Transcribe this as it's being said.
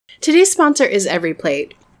Today's sponsor is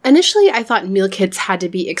EveryPlate. Initially, I thought meal kits had to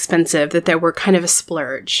be expensive, that they were kind of a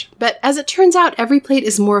splurge. But as it turns out, EveryPlate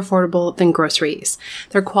is more affordable than groceries.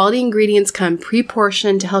 Their quality ingredients come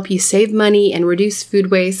pre-portioned to help you save money and reduce food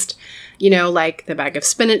waste. You know, like the bag of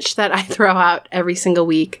spinach that I throw out every single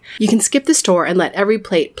week. You can skip the store and let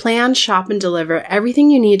EveryPlate plan, shop, and deliver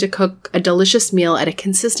everything you need to cook a delicious meal at a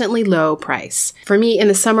consistently low price. For me, in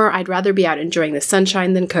the summer, I'd rather be out enjoying the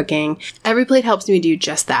sunshine than cooking. EveryPlate helps me do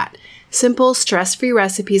just that. Simple, stress-free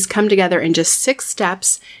recipes come together in just 6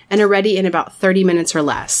 steps and are ready in about 30 minutes or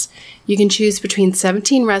less. You can choose between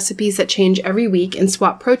 17 recipes that change every week and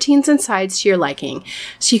swap proteins and sides to your liking,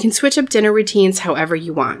 so you can switch up dinner routines however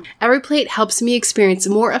you want. EveryPlate helps me experience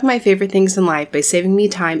more of my favorite things in life by saving me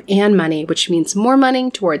time and money, which means more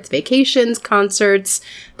money towards vacations, concerts,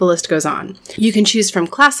 the list goes on. You can choose from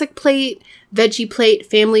classic plate, veggie plate,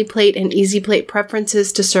 family plate, and easy plate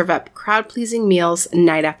preferences to serve up crowd-pleasing meals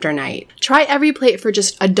night after night. Try EveryPlate for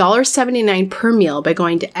just $1.79 per meal by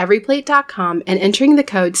going to everyplate.com and entering the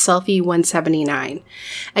code SELFIE179.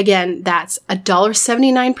 Again, that's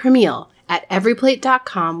 $1.79 per meal at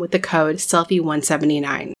everyplate.com with the code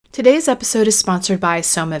SELFIE179. Today's episode is sponsored by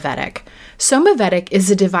Somavedic. Somavedic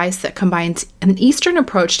is a device that combines an Eastern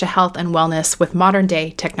approach to health and wellness with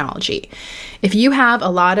modern-day technology. If you have a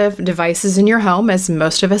lot of devices in your home, as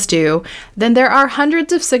most of us do, then there are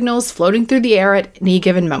hundreds of signals floating through the air at any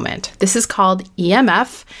given moment. This is called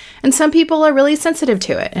EMF, and some people are really sensitive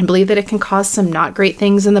to it and believe that it can cause some not great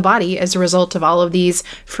things in the body as a result of all of these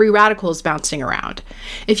free radicals bouncing around.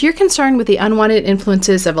 If you're concerned with the unwanted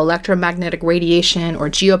influences of electromagnetic radiation or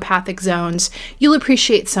geopathic zones, you'll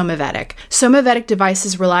appreciate Somavedic. Somavedic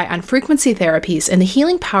devices rely on frequency therapies and the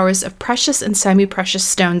healing powers of precious and semi-precious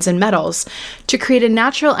stones and metals to create a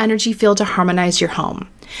natural energy field to harmonize your home.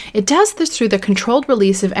 It does this through the controlled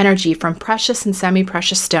release of energy from precious and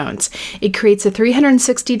semi-precious stones. It creates a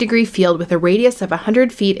 360-degree field with a radius of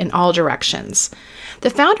 100 feet in all directions. The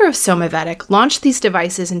founder of Somavedic launched these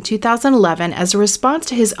devices in 2011 as a response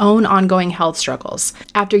to his own ongoing health struggles.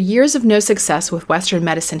 After years of no success with Western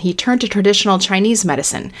medicine, he turned to traditional Chinese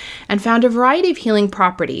medicine and found a variety of healing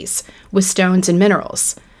properties with stones and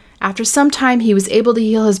minerals. After some time, he was able to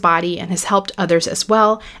heal his body and has helped others as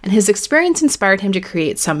well, and his experience inspired him to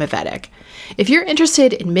create Somavedic. If you're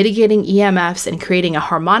interested in mitigating EMFs and creating a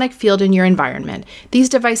harmonic field in your environment, these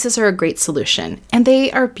devices are a great solution, and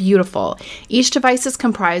they are beautiful. Each device is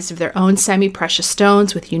comprised of their own semi-precious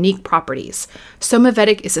stones with unique properties.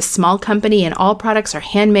 Somavedic is a small company, and all products are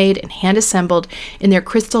handmade and hand-assembled in the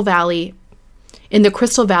Crystal Valley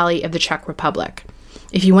of the Czech Republic.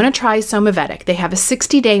 If you want to try Somavedic, they have a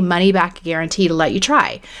 60-day money-back guarantee to let you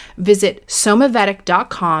try. Visit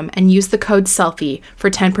somavedic.com and use the code SELFIE for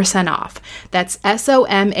 10% off. That's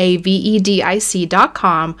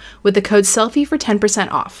SOMAVEDIC.com with the code SELFIE for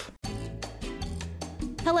 10% off.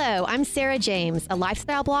 Hello, I'm Sarah James, a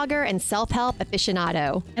lifestyle blogger and self-help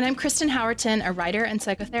aficionado. And I'm Kristen Howerton, a writer and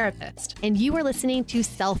psychotherapist. And you are listening to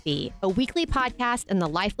Selfie, a weekly podcast in the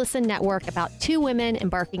Life Listen Network about 2 women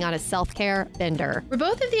embarking on a self-care bender. We're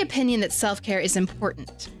both of the opinion that self-care is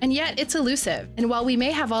important, and yet it's elusive. And while we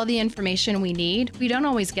may have all the information we need, we don't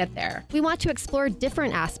always get there. We want to explore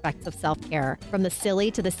different aspects of self-care, from the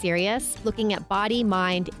silly to the serious, looking at body,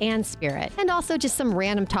 mind, and spirit. And also just some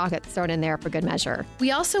random talk that's thrown in there for good measure.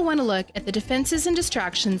 We also want to look at the defenses and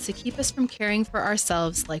distractions to keep us from caring for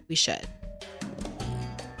ourselves like we should.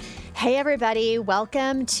 Hey everybody,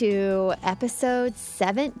 welcome to episode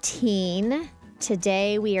 17.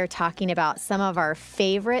 Today we are talking about some of our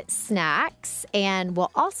favorite snacks, and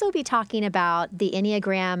we'll also be talking about the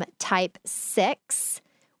Enneagram Type 6.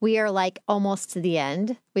 We are like almost to the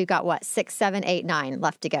end. We've got 6, 7, 8, 9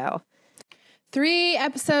 left to go. 3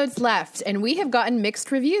 episodes left, and we have gotten mixed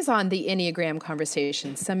reviews on the Enneagram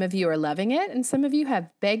conversation. Some of you are loving it, and some of you have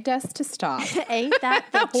begged us to stop. Ain't that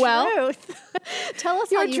the truth? Tell us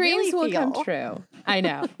how you really feel. Your dreams will come true. I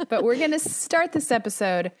know, but we're going to start this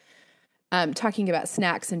episode talking about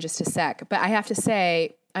snacks in just a sec. But I have to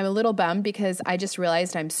say, I'm a little bummed because I just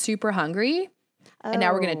realized I'm super hungry. And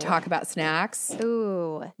now we're going to talk about snacks.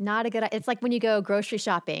 Ooh, not a good idea. It's like when you go grocery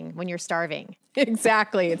shopping when you're starving.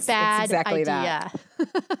 Exactly. It's exactly idea.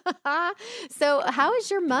 That. So how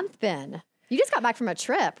has your month been? You just got back from a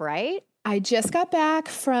trip, right? I just got back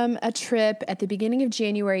from a trip at the beginning of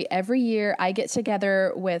January. Every year I get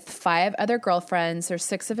together with 5 other girlfriends. There's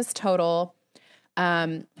 6 of us total.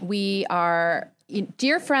 We are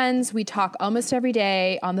dear friends. We talk almost every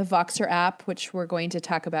day on the Voxer app, which we're going to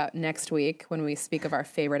talk about next week when we speak of our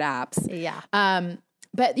favorite apps. Yeah.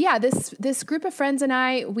 But yeah, this group of friends and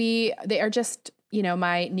I, they are just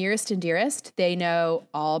my nearest and dearest, they know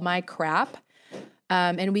all my crap.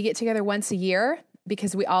 And we get together once a year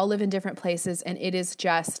because we all live in different places, and it is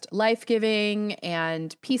just life-giving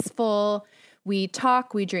and peaceful. We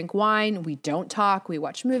talk, we drink wine, we don't talk, we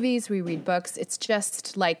watch movies, we read books. It's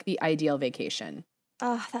just like the ideal vacation.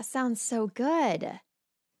 Oh, that sounds so good.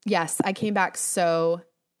 Yes, I came back so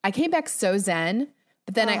zen,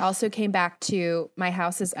 but then I also came back to my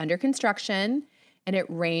house is under construction, and it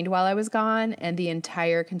rained while I was gone, and the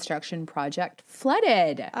entire construction project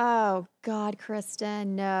flooded. Oh, God,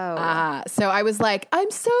 Kristen, no. So I was like,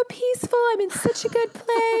 I'm so peaceful. I'm in such a good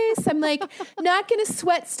place. I'm like, not going to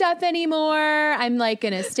sweat stuff anymore. I'm like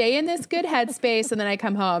going to stay in this good headspace. And then I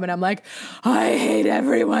come home and I'm like, I hate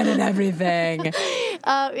everyone and everything.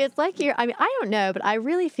 It's like I don't know, but I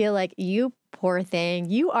really feel like you, poor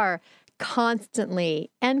thing, you are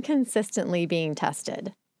constantly and consistently being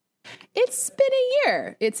tested. It's been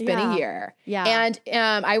a year. Yeah.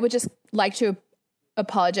 And I would just like to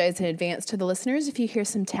apologize in advance to the listeners if you hear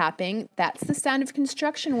some tapping. That's the sound of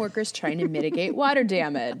construction workers trying to mitigate water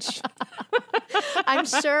damage. I'm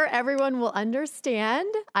sure everyone will understand.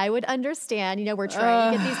 I would understand. We're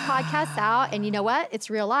trying to get these podcasts out, and you know what?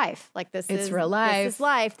 It's real life. Like it's real life. This is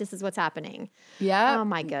life. This is what's happening. Yeah. Oh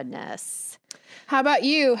my goodness. How about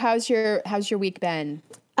you? How's your week been?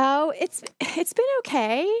 Oh, it's been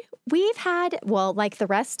okay. We've had, like the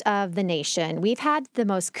rest of the nation, we've had the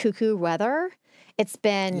most cuckoo weather. It's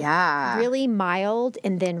been really mild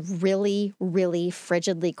and then really, really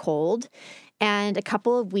frigidly cold. And a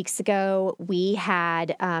couple of weeks ago, we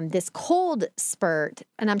had this cold spurt,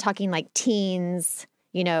 and I'm talking like teens.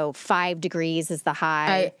 5 degrees is the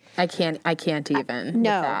high. I can't even.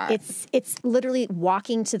 No, it's literally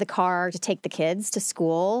walking to the car to take the kids to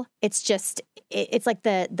school. It's just, it's like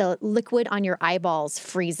the liquid on your eyeballs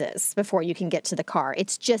freezes before you can get to the car.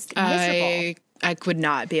 It's just miserable. I could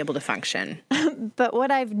not be able to function. But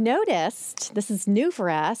what I've noticed, this is new for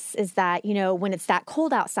us, is that, when it's that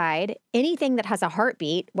cold outside, anything that has a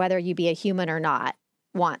heartbeat, whether you be a human or not,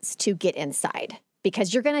 wants to get inside.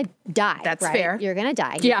 Because you're going to die. That's right? Fair. You're going to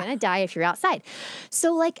die. You're going to die if you're outside.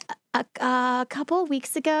 So like a couple of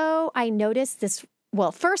weeks ago, I noticed this.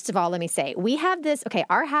 Well, first of all, let me say, we have this. Okay,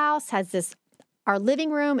 our house has this. Our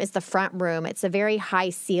living room is the front room. It's a very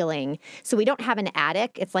high ceiling. So we don't have an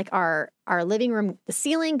attic. It's like our living room. The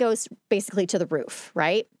ceiling goes basically to the roof,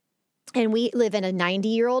 right? And we live in a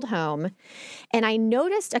 90-year-old home. And I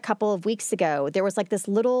noticed a couple of weeks ago, there was like this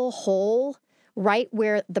little hole right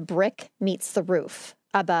where the brick meets the roof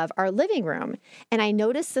above our living room. And I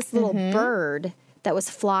noticed this little bird that was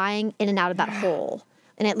flying in and out of that hole.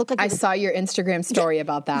 And it looked like I saw your Instagram story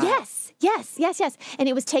about that. Yes. And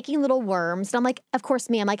it was taking little worms. And I'm like, of course,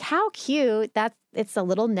 I'm like, how cute. It's a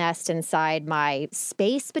little nest inside my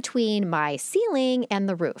space between my ceiling and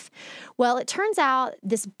the roof. Well, it turns out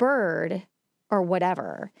this bird or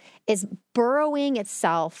whatever is burrowing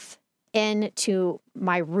itself into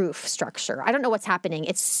my roof structure. I don't know what's happening.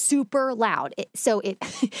 It's super loud.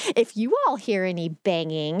 If you all hear any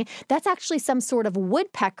banging, that's actually some sort of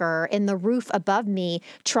woodpecker in the roof above me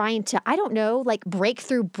trying to, I don't know, like break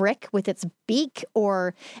through brick with its beak,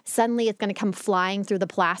 or suddenly it's going to come flying through the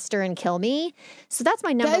plaster and kill me. So that's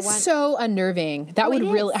my number one. That's so unnerving. That would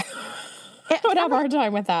really... I would have a hard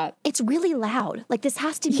time with that. It's really loud. Like this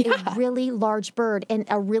has to be a really large bird and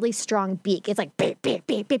a really strong beak. It's like beep, beep,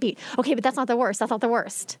 beep, beep, beep. Okay, but that's not the worst. That's not the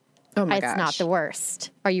worst. Oh my gosh. It's not the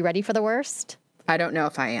worst. Are you ready for the worst? I don't know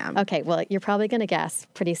if I am. Okay, well, you're probably going to guess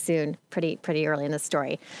pretty soon, pretty early in the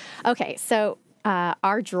story. Okay, so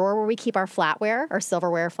our drawer where we keep our flatware, or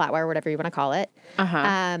silverware, flatware, whatever you want to call it,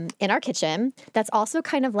 in our kitchen. That's also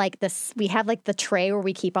kind of like this. We have like the tray where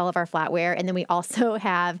we keep all of our flatware, and then we also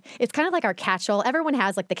have. It's kind of like our catch-all. Everyone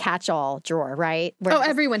has like the catch-all drawer, right?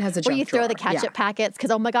 Everyone has a junk where you throw drawer. the ketchup packets because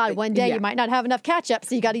oh my God, one day you might not have enough ketchup,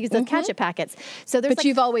 so you got to use those ketchup packets. So there's. But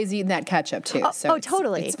you've always eaten that ketchup too. So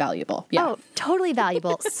totally. It's valuable. Yeah. Oh, totally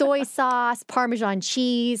valuable. Soy sauce, Parmesan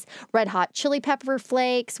cheese, red hot chili pepper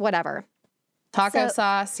flakes, whatever. Taco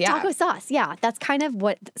sauce, yeah. Taco sauce, yeah. That's kind of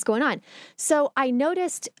what's going on. So I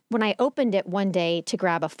noticed when I opened it one day to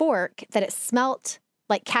grab a fork that it smelt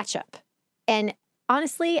like ketchup. And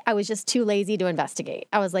honestly, I was just too lazy to investigate.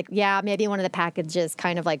 I was like, yeah, maybe one of the packages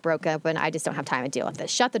kind of like broke open. I just don't have time to deal with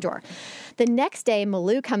this. Shut the door. The next day,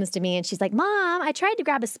 Malou comes to me and she's like, Mom, I tried to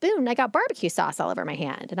grab a spoon and I got barbecue sauce all over my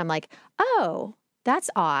hand. And I'm like, oh,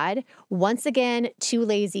 that's odd. Once again, too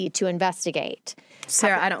lazy to investigate.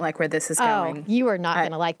 Sarah, I don't like where this is going. You are not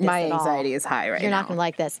going to like this my at all. anxiety is high right now. You're not going to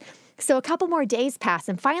like this. So a couple more days pass,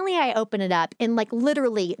 and finally I open it up, and like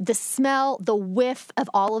literally the smell, the whiff of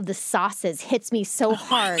all of the sauces hits me so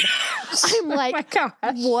hard. I'm like,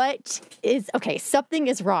 what is, okay, something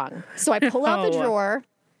is wrong. So I pull out the drawer,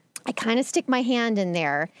 I kind of stick my hand in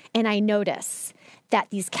there, and I notice that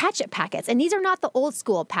these ketchup packets, and these are not the old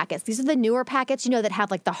school packets. These are the newer packets, that have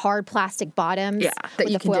like the hard plastic bottoms. Yeah, that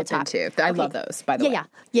you can dip into. I love those, by the way.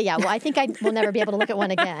 Yeah. Well, I think I will never be able to look at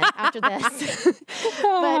one again after this.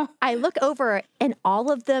 But I look over, and all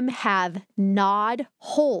of them have gnawed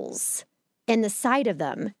holes in the side of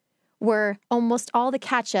them where almost all the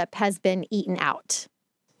ketchup has been eaten out.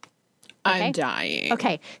 Okay? I'm dying.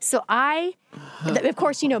 Okay, so of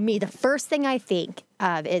course, me, the first thing I think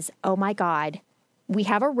of is, oh my God, we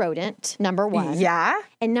have a rodent, number one. Yeah.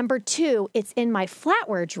 And number two, it's in my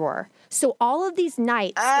flatware drawer. So all of these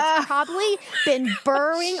nights, it's probably been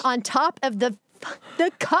burrowing on top of the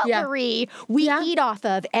cutlery we eat off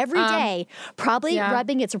of every day, probably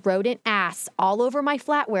rubbing its rodent ass all over my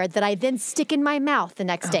flatware that I then stick in my mouth the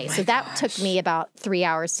next day. So that took me about 3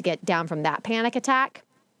 hours to get down from that panic attack.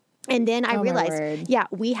 And then I realized,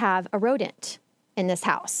 we have a rodent in this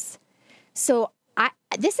house. So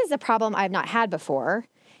this is a problem I've not had before.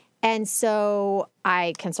 And so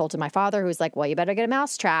I consulted my father, who's like, well, you better get a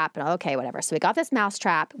mouse trap. And okay, whatever. So we got this mouse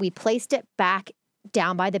trap. We placed it back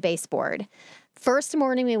down by the baseboard. First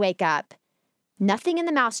morning we wake up, nothing in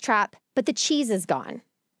the mouse trap, but the cheese is gone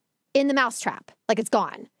in the mouse trap. Like it's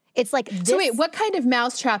gone. It's like this. So wait, what kind of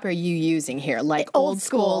mousetrap are you using here? Like old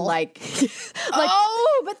school, like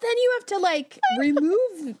but then you have to like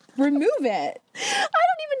remove it. I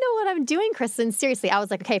don't even know what I'm doing, Kristen. Seriously, I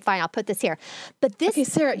was like, okay, fine, I'll put this here. But this. Okay,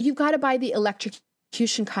 Sarah, you've got to buy the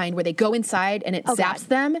electrocution kind where they go inside and it zaps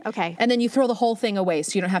them. Okay. And then you throw the whole thing away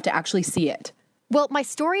so you don't have to actually see it. Well, my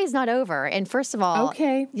story is not over. And first of all,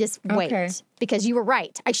 just wait, because you were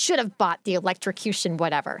right. I should have bought the electrocution,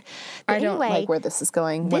 whatever. But I don't like where this is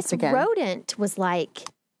going once again. This rodent was like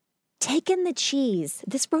taking the cheese.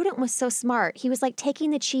 This rodent was so smart. He was like taking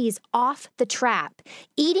the cheese off the trap,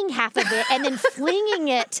 eating half of it, and then flinging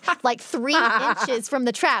it like 3 inches from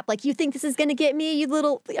the trap. Like, you think this is going to get me, you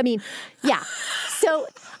little, So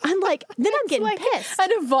I'm like, then I'm getting pissed.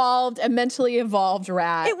 A mentally evolved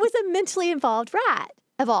rat. It was a mentally evolved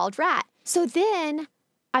rat. So then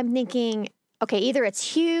I'm thinking, okay, either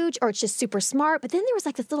it's huge or it's just super smart. But then there was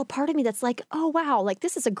like this little part of me that's like, oh, wow, like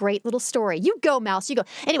this is a great little story. You go, mouse, you go.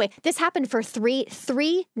 Anyway, this happened for three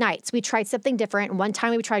nights. We tried something different. One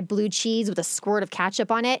time we tried blue cheese with a squirt of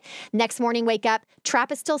ketchup on it. Next morning, wake up,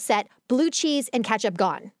 trap is still set, blue cheese and ketchup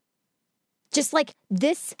gone. Just like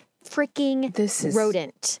this freaking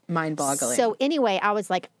rodent. Mind-boggling. So anyway, I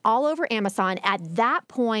was like all over Amazon. At that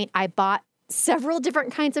point, I bought several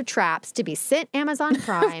different kinds of traps to be sent Amazon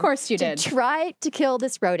Prime. Of course you did. To try to kill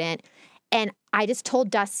this rodent. And I just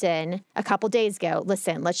told Dustin a couple days ago,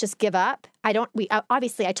 listen, let's just give up.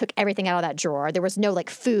 Obviously I took everything out of that drawer. There was no like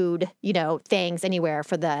food, things anywhere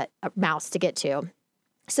for the mouse to get to.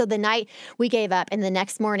 So the night we gave up, and the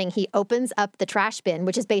next morning he opens up the trash bin,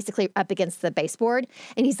 which is basically up against the baseboard.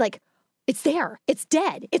 And he's like, it's there. It's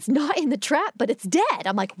dead. It's not in the trap, but it's dead.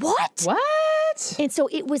 I'm like, what? What? And so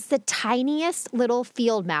it was the tiniest little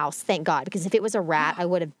field mouse, thank God, because if it was a rat, I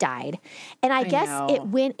would have died. And I guess it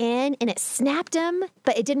went in and it snapped him,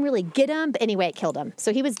 but it didn't really get him. But anyway, it killed him.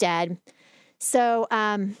 So he was dead. So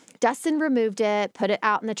Dustin removed it, put it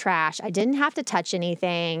out in the trash. I didn't have to touch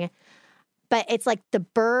anything. But it's like the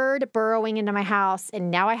bird burrowing into my house,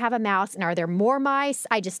 and now I have a mouse. And are there more mice?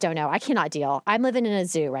 I just don't know. I cannot deal. I'm living in a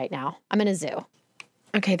zoo right now. I'm in a zoo.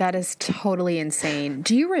 Okay, that is totally insane.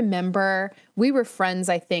 Do you remember, we were friends,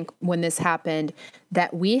 I think, when this happened,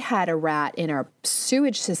 that we had a rat in our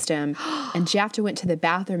sewage system, and Jafta went to the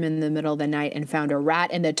bathroom in the middle of the night and found a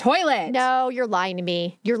rat in the toilet? No, you're lying to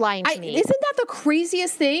me. You're lying to me. Isn't that the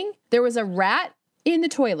craziest thing? There was a rat in the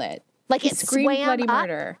toilet. Like it screamed swam bloody up?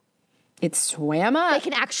 murder. It swam up. They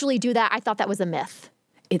can actually do that. I thought that was a myth.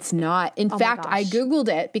 It's not. In fact, I Googled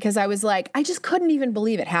it because I was like, I just couldn't even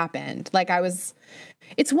believe it happened.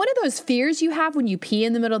 It's one of those fears you have when you pee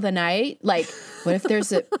in the middle of the night. Like, what if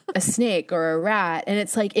there's a snake or a rat? And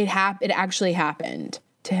it's like, it actually happened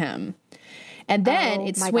to him. And then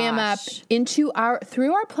it swam up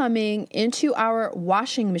through our plumbing, into our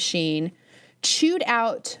washing machine, chewed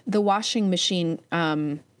out the washing machine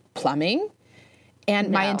plumbing.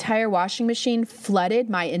 And my entire washing machine flooded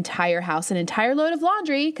my entire house, an entire load of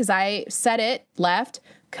laundry, because I set it, left,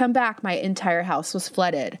 come back, my entire house was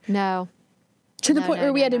flooded. No. To the point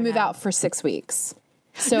where we had to move out for 6 weeks.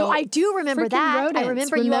 So I do remember that. Rodents, I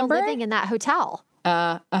remember you all living in that hotel.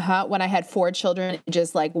 When I had 4 children,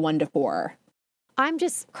 just like 1 to 4. I'm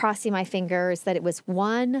just crossing my fingers that it was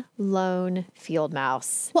one lone field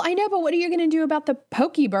mouse. Well, I know, but what are you going to do about the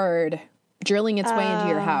pokey bird drilling its way into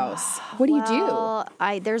your house? What do you do? Well,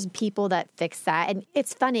 there's people that fix that. And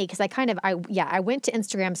it's funny because I went to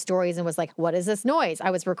Instagram stories and was like, what is this noise? I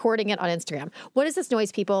was recording it on Instagram. What is this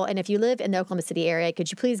noise, people? And if you live in the Oklahoma City area, could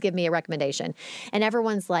you please give me a recommendation? And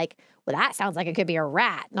everyone's like, well, that sounds like it could be a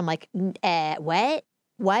rat. And I'm like, what?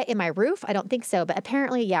 What, in my roof? I don't think so. But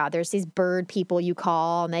apparently, yeah, there's these bird people you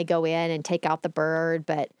call and they go in and take out the bird.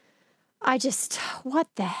 But what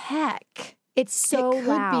the heck? It's so It could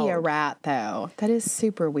loud. be a rat, though. That is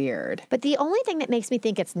super weird. But the only thing that makes me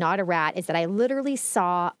think it's not a rat is that I literally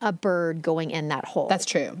saw a bird going in that hole. That's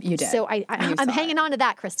true. You did. So I'm hanging on to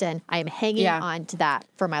that, Kristen. I am hanging on to that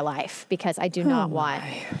for my life because I do not want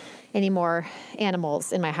any more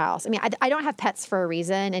animals in my house. I mean, I don't have pets for a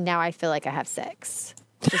reason, and now I feel like I have 6.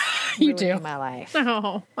 Just You do. ruining my life.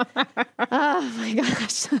 Oh. Oh my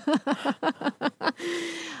gosh.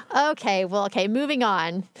 Okay, moving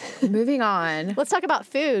on. Moving on. Let's talk about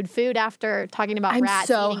food. Food after talking about I'm rats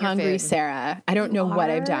so eating your hungry, food. Sarah. I don't know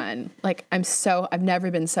what I've are? done. Like, I've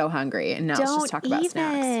never been so hungry. And now let's just talk about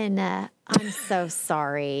snacks. I'm so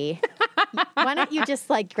sorry. Why don't you just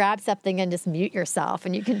grab something and just mute yourself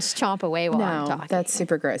and you can just chomp away while I'm No, talking? that's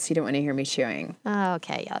super gross. You don't want to hear me chewing.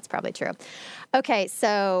 Okay, yeah, that's probably true. Okay,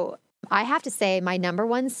 so I have to say my number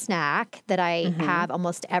one snack that I have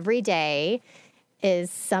almost every day is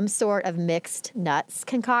some sort of mixed nuts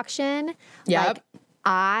concoction. Yep. Like,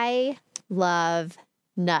 I love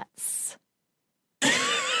nuts.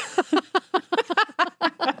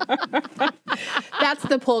 That's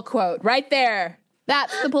the pull quote right there.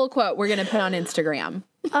 That's the pull quote we're going to put on Instagram.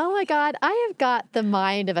 Oh my God, I have got the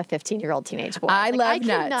mind of a 15-year-old teenage boy. I love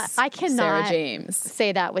nuts. I cannot Sarah James.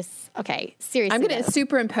 say that was, okay, seriously. I'm going though. to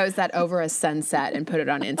superimpose that over a sunset and put it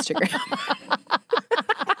on Instagram.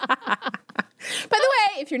 By the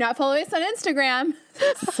way, if you're not following us on Instagram,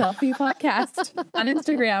 Selfie Podcast on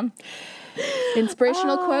Instagram.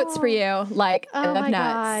 Inspirational quotes for you, like I Oh love my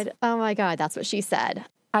nuts. God. Oh my God, that's what she said.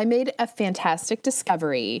 I made a fantastic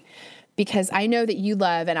discovery because I know that you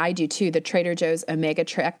love, and I do too, the Trader Joe's Omega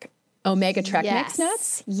Trek mixed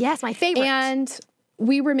nuts. Yes, my favorite. And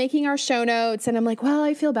we were making our show notes, and I'm like, well,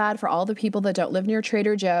 I feel bad for all the people that don't live near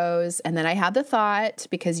Trader Joe's. And then I had the thought,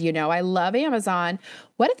 because I love Amazon,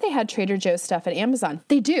 what if they had Trader Joe's stuff at Amazon?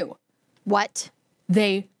 They do. What?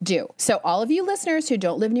 They do. So all of you listeners who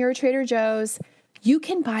don't live near a Trader Joe's, you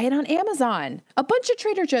can buy it on Amazon. A bunch of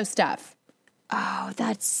Trader Joe's stuff. Oh,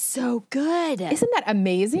 that's so good. Isn't that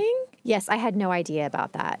amazing? Yes, I had no idea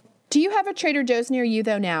about that. Do you have a Trader Joe's near you,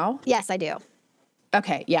 though, now? Yes, I do.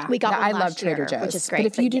 Okay, yeah. We got one I love last Trader year, Joe's. which is great, But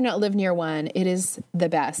if but you do not live near one, it is the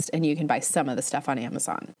best, and you can buy some of the stuff on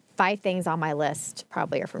Amazon. 5 things on my list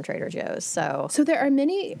probably are from Trader Joe's. So So there are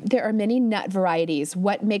many nut varieties.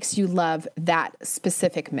 What makes you love that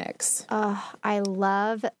specific mix? I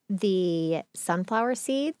love the sunflower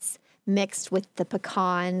seeds mixed with the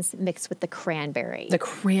pecans, mixed with the cranberry. The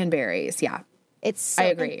cranberries, yeah. It's so, I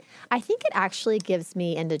agree. I think it actually gives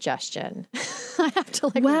me indigestion. I have to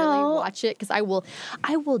really Well, watch it because I will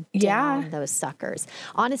Yeah. down those suckers.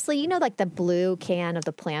 Honestly, like the blue can of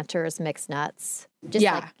the Planters mixed nuts. Just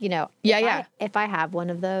Yeah. if I have one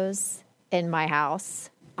of those in my house,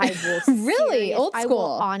 I will Really? Old I will,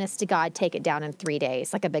 school. honest to God, take it down in 3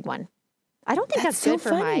 days, like a big one. I don't think That's that's so good for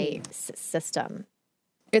funny. my system.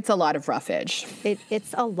 It's a lot of roughage.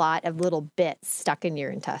 It's a lot of little bits stuck in your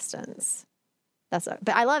intestines. But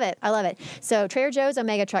I love it. I love it. So Trader Joe's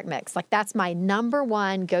Omega Trek Mix, that's my number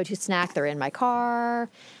one go-to snack. They're in my car.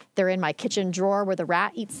 They're in my kitchen drawer where the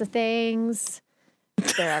rat eats the things.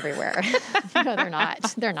 They're everywhere. No, they're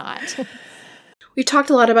not. They're not. We talked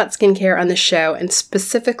a lot about skincare on the show, and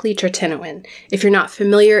specifically tretinoin. If you're not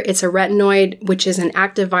familiar, it's a retinoid, which is an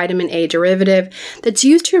active vitamin A derivative that's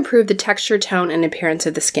used to improve the texture, tone, and appearance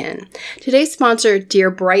of the skin. Today's sponsor,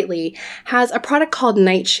 Dear Brightly, has a product called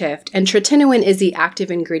Night Shift, and tretinoin is the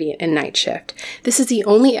active ingredient in Night Shift. This is the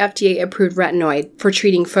only FDA-approved retinoid for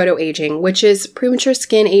treating photoaging, which is premature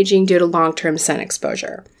skin aging due to long-term sun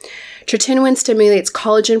exposure. Tretinoin stimulates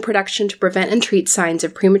collagen production to prevent and treat signs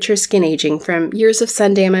of premature skin aging from years of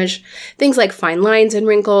sun damage, things like fine lines and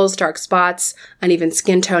wrinkles, dark spots, uneven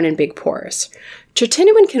skin tone, and big pores.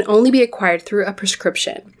 Tretinoin can only be acquired through a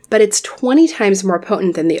prescription, but it's 20 times more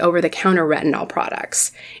potent than the over-the-counter retinol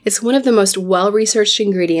products. It's one of the most well-researched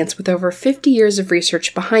ingredients with over 50 years of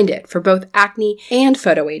research behind it for both acne and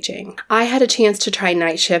photoaging. I had a chance to try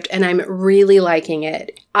Night Shift, and I'm really liking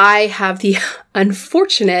it. I have the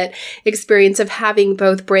unfortunate experience of having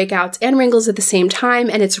both breakouts and wrinkles at the same time,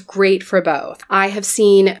 and it's great for both. I have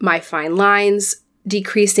seen my fine lines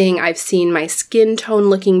decreasing. I've seen my skin tone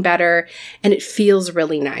looking better, and it feels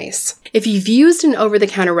really nice. If you've used an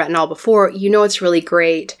over-the-counter retinol before, you know it's really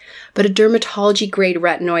great, but a dermatology-grade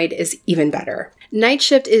retinoid is even better. Night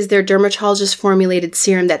Shift is their dermatologist-formulated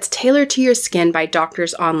serum that's tailored to your skin by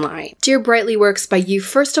doctors online. Dear Brightly works by you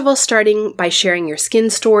first of all starting by sharing your skin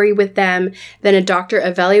story with them, then a doctor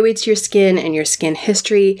evaluates your skin and your skin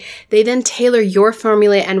history. They then tailor your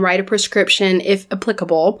formula and write a prescription if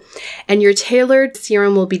applicable, and your tailored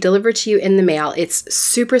serum will be delivered to you in the mail. It's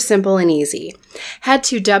super simple and easy. Head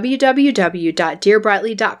to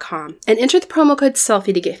www.dearbrightly.com and enter the promo code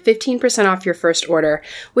SELFIE to get 15% off your first order,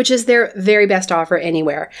 which is their very best offer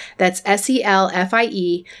anywhere. That's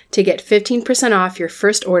SELFIE to get 15% off your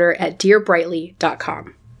first order at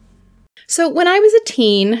dearbrightly.com. So when I was a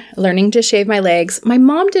teen learning to shave my legs, my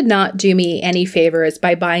mom did not do me any favors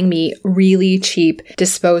by buying me really cheap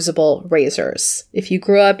disposable razors. If you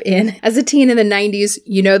grew up as a teen in the 90s,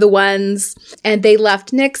 you know the ones, and they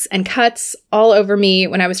left nicks and cuts all over me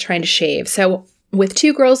when I was trying to shave. So with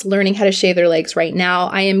 2 girls learning how to shave their legs right now,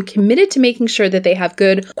 I am committed to making sure that they have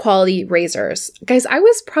good quality razors. Guys, I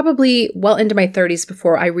was probably well into my 30s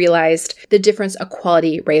before I realized the difference a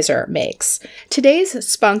quality razor makes. Today's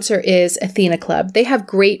sponsor is Athena Club. They have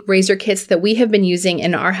great razor kits that we have been using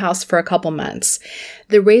in our house for a couple months.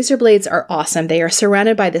 The razor blades are awesome. They are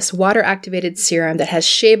surrounded by this water-activated serum that has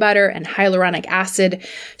shea butter and hyaluronic acid,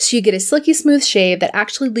 so you get a silky smooth shave that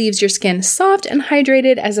actually leaves your skin soft and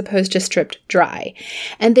hydrated as opposed to stripped dry.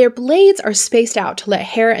 And their blades are spaced out to let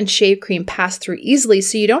hair and shave cream pass through easily,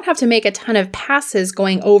 so you don't have to make a ton of passes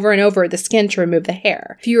going over and over the skin to remove the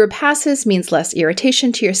hair. Fewer passes means less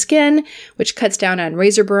irritation to your skin, which cuts down on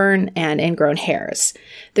razor burn and ingrown hairs.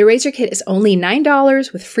 The razor kit is only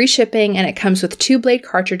 $9 with free shipping, and it comes with 2 blade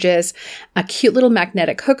cartridges, a cute little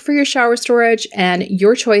magnetic hook for your shower storage, and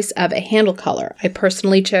your choice of a handle color. I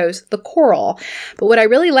personally chose the coral, but what I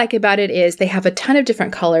really like about it is they have a ton of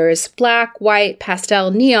different colors: black, white, pastel,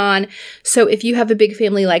 neon. So if you have a big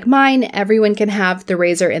family like mine, everyone can have the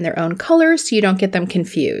razor in their own color so you don't get them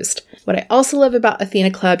confused. What I also love about Athena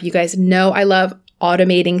Club, you guys know I love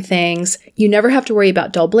automating things. You never have to worry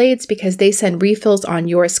about dull blades because they send refills on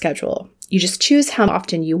your schedule. You just choose how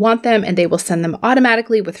often you want them, and they will send them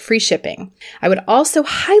automatically with free shipping. I would also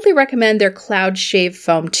highly recommend their Cloud Shave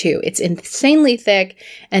Foam too. It's insanely thick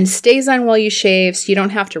and stays on while you shave, so you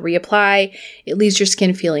don't have to reapply. It leaves your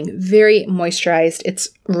skin feeling very moisturized. It's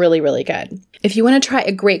really, really good. If you want to try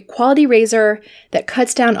a great quality razor that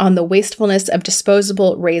cuts down on the wastefulness of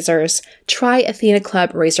disposable razors, try Athena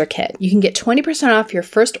Club Razor Kit. You can get 20% off your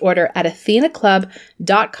first order at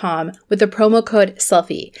athenaclub.com with the promo code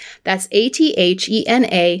SELFIE. That's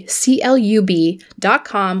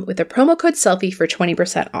ATHENACLUB.com with the promo code SELFIE for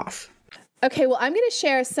 20% off. Okay, well, I'm going to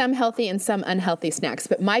share some healthy and some unhealthy snacks,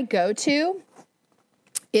 but my go-to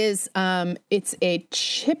is it's a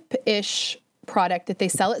chip-ish product that they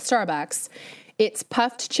sell at Starbucks. It's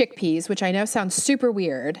puffed chickpeas, which I know sounds super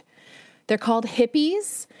weird. They're called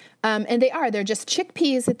Hippies, and they're just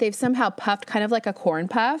chickpeas that they've somehow puffed kind of like a corn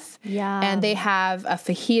puff. Yeah. And they have a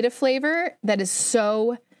fajita flavor that is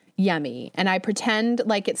so yummy. And I pretend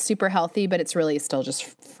like it's super healthy, but it's really still just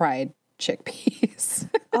fried chickpeas.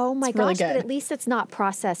 Oh my really gosh, good. but at least it's not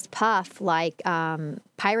processed puff like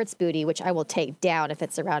Pirate's Booty, which I will take down if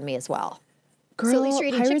it's around me as well. Girl, So at least you're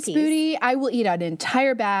eating Pirate's chickpeas. Booty, I will eat an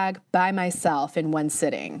entire bag by myself in one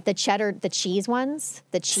sitting. The cheddar, the cheese ones,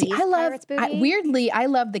 the cheese See, I love, Pirate's Booty. weirdly, I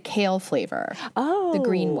love the kale flavor. Oh. The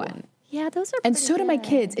green one. Yeah, those are And pretty so do my good.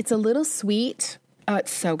 kids. It's a little sweet. Oh,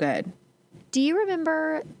 it's so good. Do you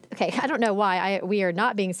remember? Okay, I don't know why we are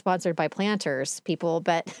not being sponsored by Planters, people,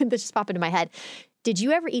 but this just popped into my head. Did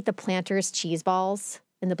you ever eat the Planters cheese balls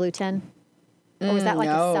in the blue tin? Or was that like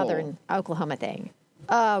no. a southern Oklahoma thing?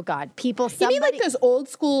 Oh God, people! You Somebody, mean like those old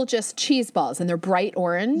school just cheese balls and they're bright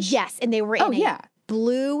orange? yes, and they were in Oh, a yeah.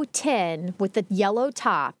 blue tin with the yellow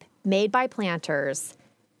top, made by Planters.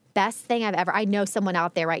 Best thing I've ever. I know someone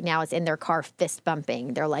out there right now is in their car fist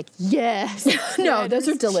bumping. They're like, yes. No, those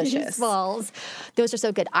are Planters delicious. cheese balls. Those are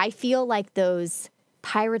so good. I feel like those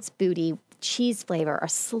Pirate's Booty cheese flavor are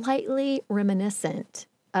slightly reminiscent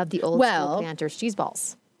of the old school Planters cheese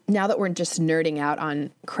balls. Now that we're just nerding out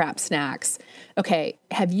on crap snacks, okay,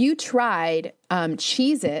 have you tried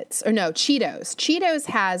Cheez-Its, or no, Cheetos? Cheetos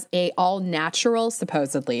has a all-natural,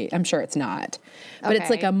 supposedly, I'm sure it's not, but it's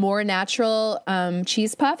Okay. like a more natural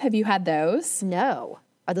cheese puff. Have you had those? No.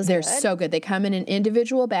 Are those They're good? so good. They come in an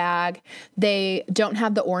individual bag. They don't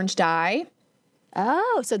have the orange dye.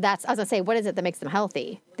 Oh, so that's, I was going to say, what is it that makes them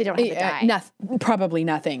healthy? They don't have to die. Probably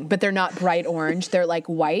nothing, but they're not bright orange. They're like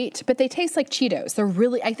white, but they taste like Cheetos. They're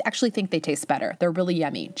really, I actually think they taste better. They're really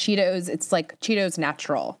yummy. Cheetos, it's like Cheetos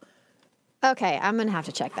natural. Okay, I'm going to have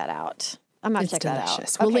to check that out. I'm going to check that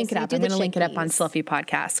out. We'll link it up. I'm going to link it up on Sluffy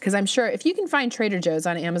Podcast because I'm sure if you can find Trader Joe's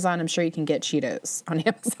on Amazon, I'm sure you can get Cheetos on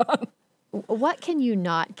Amazon. What can you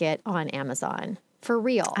not get on Amazon? For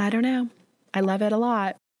real? I don't know. I love it a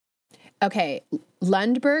lot. Okay,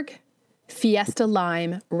 Lundberg Fiesta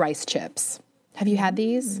Lime rice chips. Have you had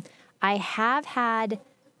these? I have had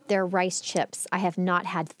their rice chips. I have not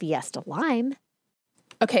had Fiesta Lime.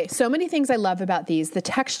 Okay, so many things I love about these. The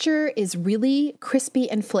texture is really crispy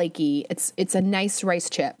and flaky. It's a nice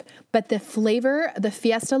rice chip. But the flavor, the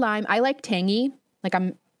Fiesta Lime, I like tangy. Like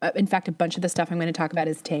in fact, a bunch of the stuff I'm going to talk about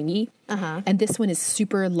is tangy. Uh-huh. And this one is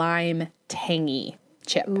super lime tangy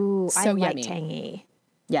chip. Ooh, so I like yummy. tangy.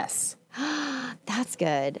 Yes. That's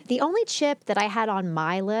good. The only chip that I had on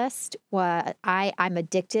my list was I'm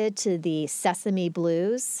addicted to the Sesame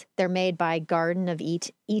Blues. They're made by Garden of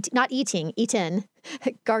Eaton,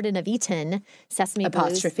 Garden of Eaton Sesame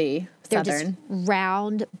Apostrophe, Blues. They're Southern. just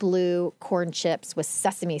round blue corn chips with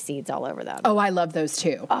sesame seeds all over them. Oh, I love those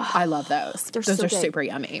too. Oh, I love those. they're Those so are good. super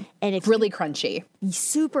yummy. And if really crunchy.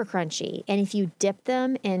 Super crunchy. And if you dip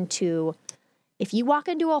them into, if you walk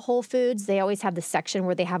into a Whole Foods, they always have the section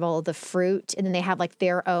where they have all the fruit, and then they have like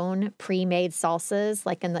their own pre-made salsas,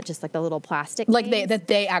 like in just like the little plastic. Like things. that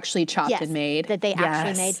they actually chopped and made. That they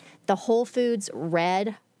actually made. The Whole Foods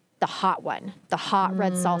red, the hot one, the hot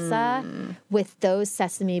red salsa with those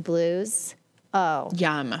Sesame Blues. Oh,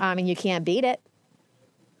 Yum. I mean, you can't beat it.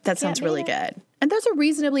 That sounds really good. And those are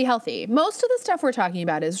reasonably healthy. Most of the stuff we're talking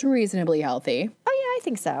about is reasonably healthy. Oh yeah, I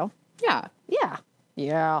think so. Yeah. Yeah.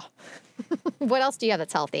 Yeah. What else do you have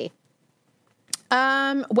that's healthy?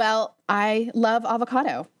 Well, I love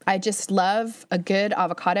avocado. I just love a good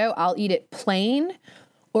avocado. I'll eat it plain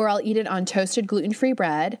or I'll eat it on toasted gluten-free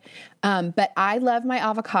bread. But I love my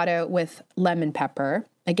avocado with lemon pepper.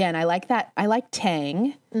 Again, I like that. I like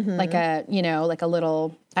tang, like a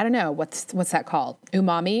little, I don't know, what's that called?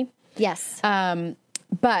 Umami. Yes.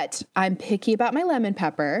 But I'm picky about my lemon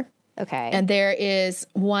pepper. Okay. And there is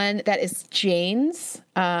one that is Jane's,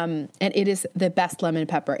 and it is the best lemon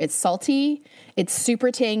pepper. It's salty, it's super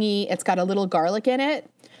tangy, it's got a little garlic in it,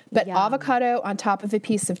 but avocado on top of a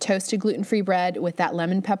piece of toasted gluten-free bread with that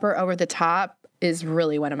lemon pepper over the top is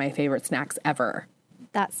really one of my favorite snacks ever.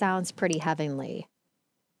 That sounds pretty heavenly.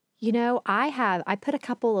 You know, I put a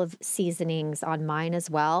couple of seasonings on mine as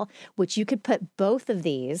well, which you could put both of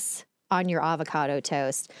these on your avocado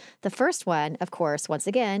toast. The first one, of course, once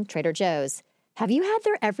again, Trader Joe's. Have you had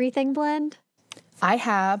their everything blend? I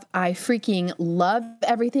have. I freaking love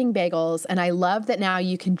everything bagels, and I love that now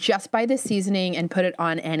you can just buy the seasoning and put it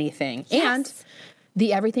on anything. Yes. And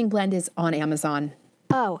the everything blend is on Amazon.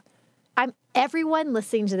 Oh, everyone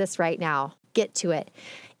listening to this right now, get to it.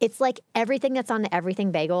 It's like everything that's on the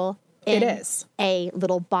everything bagel in It is. a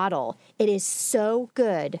little bottle. It is so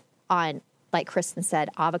good on, like Kristen said,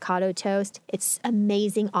 avocado toast. It's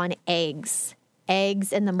amazing on eggs.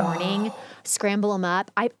 Eggs in the morning, scramble them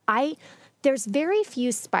up. There's very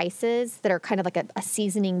few spices that are kind of like a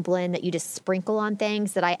seasoning blend that you just sprinkle on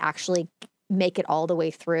things that I actually make it all the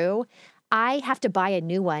way through. I have to buy a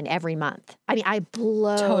new one every month. I mean, I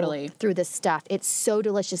blow through this stuff. It's so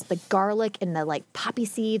delicious. The garlic and the like poppy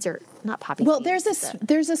seeds, or not poppy seeds. Well,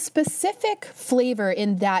 there's a specific flavor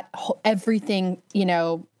in that everything,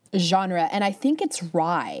 genre, and I think it's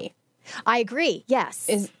rye. I agree. Yes.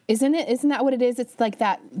 Isn't it? Isn't that what it is? It's like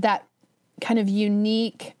that kind of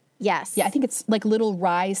unique. Yes. Yeah, I think it's like little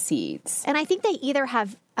rye seeds. And I think they either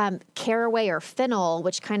have caraway or fennel,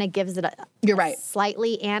 which kind of gives it a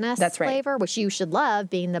slightly anise flavor, which you should love,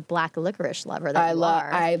 being the black licorice lover that you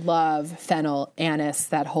are. I love fennel, anise,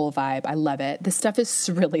 that whole vibe. I love it. This stuff is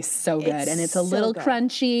really so good. And it's a little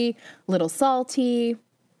crunchy, little salty.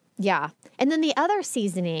 Yeah. And then the other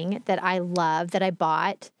seasoning that I love that I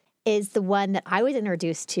bought is the one that I was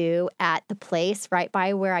introduced to at the place right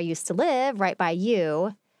by where I used to live, right by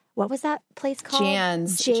you. What was that place called?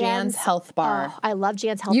 Jan's Health Bar. Oh, I love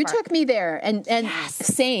Jan's Health Bar. You took me there, and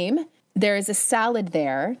same. There is a salad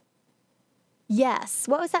there. Yes.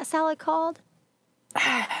 What was that salad called?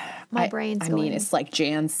 My brain's going. I mean, it's like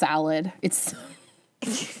Jan's salad. It's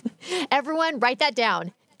Everyone, write that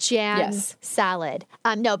down. Jan's salad.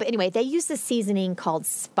 No, but anyway, they use a seasoning called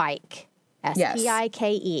Spike.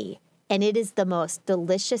 Spike. and it is the most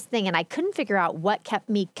delicious thing. And I couldn't figure out what kept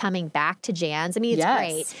me coming back to Jan's. I mean, it's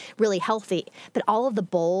great, really healthy, but all of the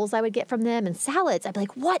bowls I would get from them and salads, I'd be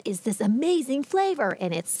like, what is this amazing flavor?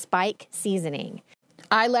 And it's Spike seasoning.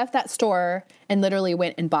 I left that store and literally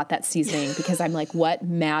went and bought that seasoning because I'm like, what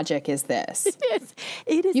magic is this?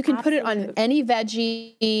 It is. You can put it on any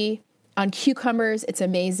veggie, on cucumbers. It's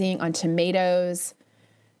amazing. On tomatoes.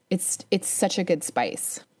 It's such a good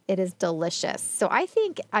spice. It is delicious. So I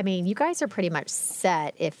think, I mean, you guys are pretty much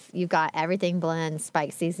set if you've got everything blend,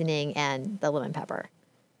 Spike seasoning, and the lemon pepper.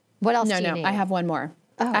 What else do you need? I have one more.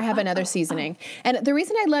 I have another seasoning. And the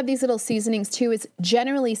reason I love these little seasonings too is,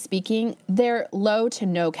 generally speaking, they're low to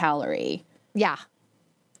no calorie. Yeah.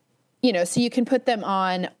 You know, so you can put them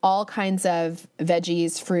on all kinds of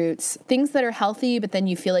veggies, fruits, things that are healthy, but then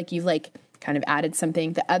you feel like you've like kind of added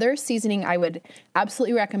something. The other seasoning I would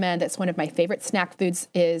absolutely recommend, that's one of my favorite snack foods,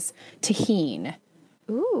 is tahini.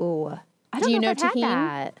 Ooh. I don't know if I've had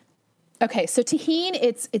that. Okay, so tahini,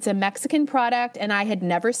 it's a Mexican product, and I had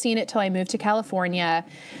never seen it till I moved to California.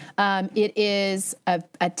 It is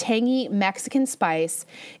a tangy Mexican spice.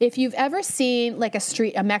 If you've ever seen like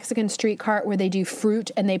a Mexican street cart where they do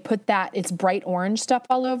fruit and they put it's bright orange stuff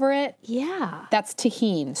all over it. Yeah. That's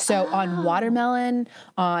tahini. So on watermelon,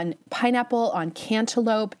 on pineapple, on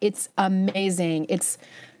cantaloupe, it's amazing. It's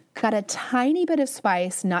got a tiny bit of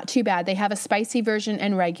spice, not too bad. They have a spicy version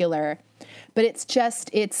and regular. But it's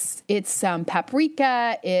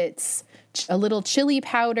paprika, it's a little chili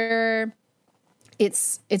powder.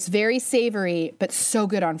 It's very savory, but so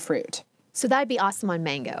good on fruit. So that'd be awesome on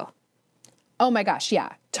mango. Oh my gosh,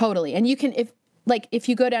 yeah, totally. And you can, if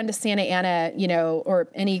you go down to Santa Ana, you know, or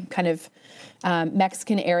any kind of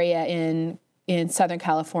Mexican area in Southern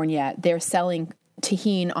California, they're selling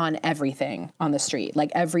tahini on everything on the street,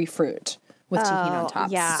 like every fruit with tahini on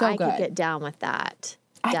top. Yeah, so I good. could get down with that.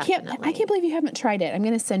 I can't believe you haven't tried it. I'm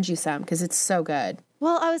going to send you some because it's so good.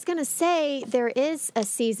 Well, I was going to say there is a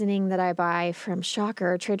seasoning that I buy from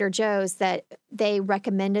Shocker, Trader Joe's, that they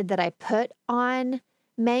recommended that I put on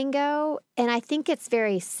mango, and I think it's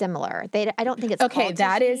very similar. I don't think it's okay.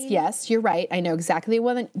 That is, yes, you're right. I know exactly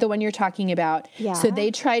the one you're talking about. Yeah. So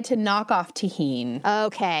they tried to knock off tahini.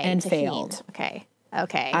 Okay. And failed. Okay.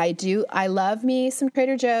 I love me some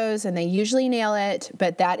Trader Joe's, and they usually nail it,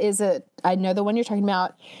 but I know the one you're talking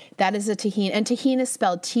about. That is a tahini, and tahini is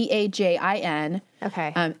spelled Tajin.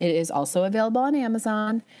 Okay. It is also available on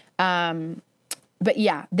Amazon. But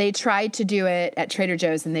yeah, they tried to do it at Trader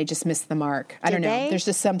Joe's and they just missed the mark. I don't know. There's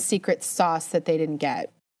just some secret sauce that they didn't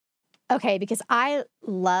get. Okay, because I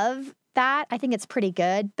love that. I think it's pretty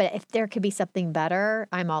good, but if there could be something better,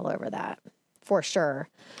 I'm all over that for sure.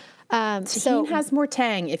 Tahini has more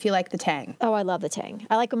tang if you like the tang. Oh, I love the tang.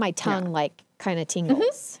 I like when my tongue kind of tingles.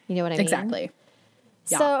 Mm-hmm. You know what I mean? Exactly.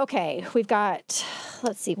 Yeah. So, okay, we've got,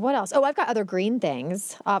 let's see, what else? Oh, I've got other green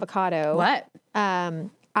things. Avocado. What?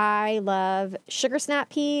 I love sugar snap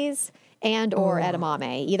peas and or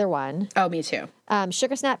edamame, either one. Oh, me too.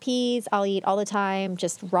 Sugar snap peas I'll eat all the time,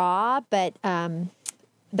 just raw, but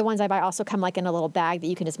the ones I buy also come like in a little bag that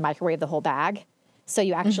you can just microwave the whole bag. So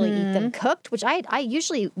you actually eat them cooked, which I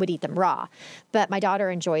usually would eat them raw, but my daughter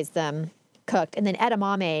enjoys them cooked. And then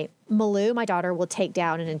edamame, Malou, my daughter, will take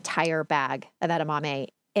down an entire bag of edamame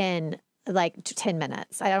in like 10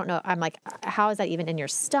 minutes. I don't know. I'm like, how is that even in your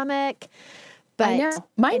stomach? But I know.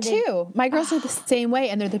 Mine too. My girls are the same way,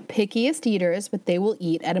 and they're the pickiest eaters, but they will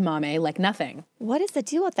eat edamame like nothing. What is the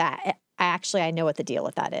deal with that? I know what the deal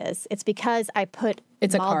with that is. It's because I put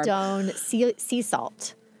Maldon sea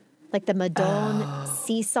salt. Like the Madone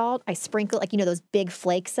sea salt, I sprinkle, like, you know, those big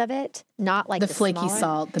flakes of it, not like the flaky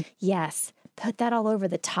salt. Yes. Put that all over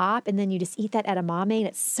the top, and then you just eat that edamame, and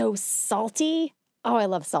it's so salty. Oh, I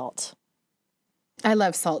love salt. I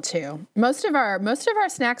love salt too. Most of our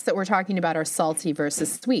snacks that we're talking about are salty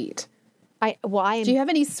versus sweet. Do you have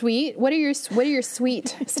any sweet? What are your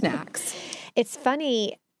sweet snacks? It's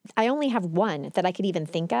funny. I only have one that I could even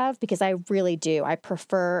think of because I really do. I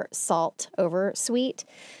prefer salt over sweet.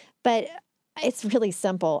 But it's really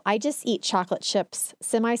simple. I just eat chocolate chips,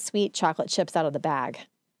 semi-sweet chocolate chips out of the bag.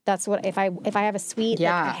 That's what, if I have a sweet,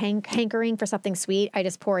 like a hankering for something sweet, I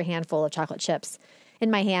just pour a handful of chocolate chips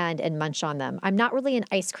in my hand and munch on them. I'm not really an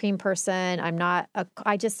ice cream person. But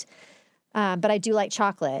I do like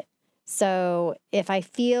chocolate. So if I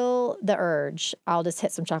feel the urge, I'll just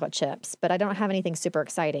hit some chocolate chips. But I don't have anything super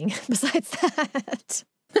exciting besides that.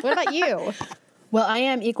 What about you? Well, I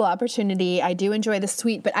am equal opportunity. I do enjoy the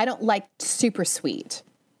sweet, but I don't like super sweet.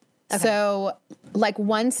 Okay. So, like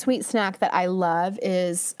one sweet snack that I love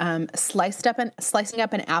is slicing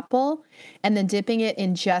up an apple and then dipping it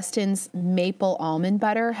in Justin's maple almond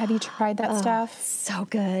butter. Have you tried that stuff? So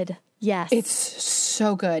good. Yes. It's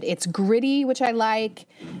so good. It's gritty, which I like.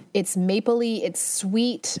 It's mapley. It's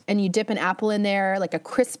sweet. And you dip an apple in there, like a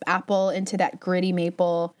crisp apple into that gritty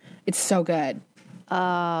maple. It's so good.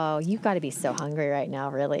 Oh, you've got to be so hungry right now,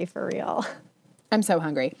 really, for real. I'm so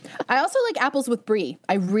hungry. I also like apples with brie.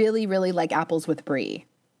 I really, really like apples with brie.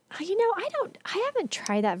 I haven't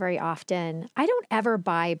tried that very often. I don't ever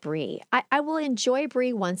buy brie. I will enjoy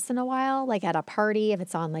brie once in a while, like at a party, if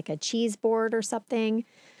it's on like a cheese board or something.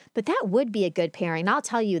 But that would be a good pairing. And I'll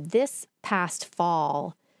tell you, this past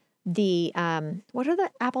fall, the, what are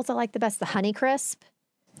the apples I like the best? The Honeycrisp.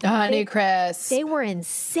 Honeycrisp. They were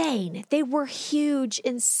insane. They were huge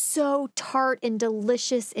and so tart and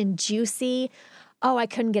delicious and juicy. Oh, I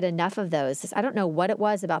couldn't get enough of those. I don't know what it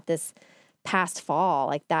was about this past fall,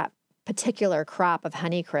 like that particular crop of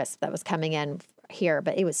Honeycrisp that was coming in here,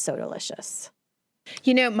 but it was so delicious.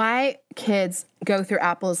 You know, my kids go through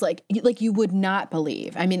apples like you would not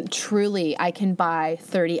believe. I mean, truly, I can buy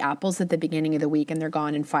 30 apples at the beginning of the week and they're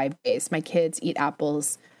gone in 5 days. My kids eat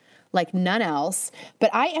apples like none else,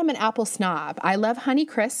 but I am an apple snob. I love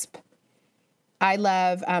Honeycrisp. I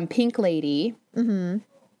love Pink Lady. Mm-hmm.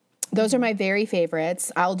 Those are my very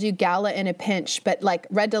favorites. I'll do Gala in a pinch, but like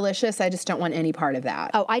Red Delicious, I just don't want any part of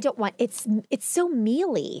that. Oh, I don't want, it's so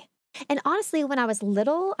mealy. And honestly, when I was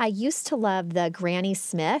little, I used to love the Granny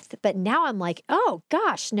Smith, but now I'm like, oh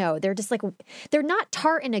gosh, no, they're just like, they're not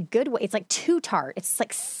tart in a good way. It's like too tart. It's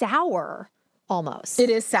like sour almost. It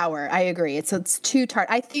is sour. I agree. It's too tart.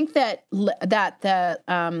 I think that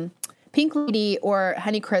the Pink Lady or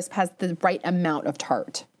Honeycrisp has the right amount of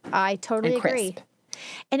tart. I totally agree. Crisp.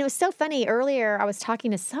 And it was so funny. Earlier, I was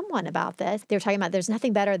talking to someone about this. They were talking about there's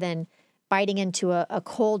nothing better than biting into a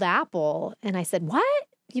cold apple. And I said, what?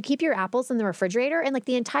 You keep your apples in the refrigerator? And like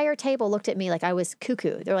the entire table looked at me like I was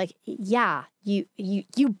cuckoo. They're like, yeah, you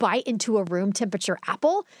bite into a room temperature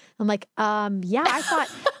apple? I'm like, yeah, I thought,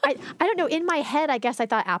 I don't know. In my head, I guess I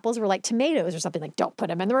thought apples were like tomatoes or something, like don't put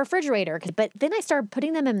them in the refrigerator. But then I started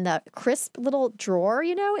putting them in the crisp little drawer,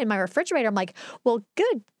 in my refrigerator. I'm like, well,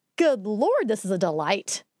 good Lord, this is a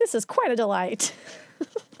delight. This is quite a delight.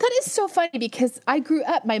 That is so funny because I grew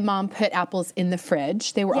up, my mom put apples in the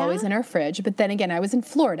fridge. They were always in our fridge. But then again, I was in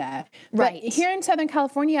Florida. Right. But here in Southern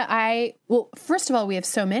California, well, first of all, we have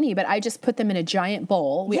so many, but I just put them in a giant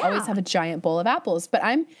bowl. We always have a giant bowl of apples. But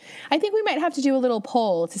I think we might have to do a little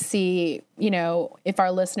poll to see, if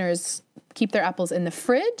our listeners keep their apples in the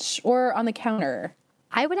fridge or on the counter.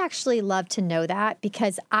 I would actually love to know that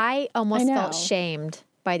because I almost felt shamed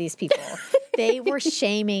by these people. They were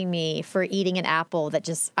shaming me for eating an apple that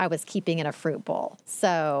I was keeping in a fruit bowl.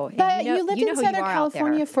 So, but you lived in Southern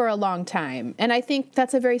California for a long time, and I think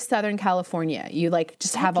that's a very Southern California. You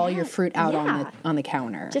just have all your fruit out on the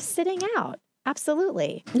counter, just sitting out.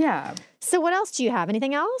 Absolutely. Yeah. So, what else do you have?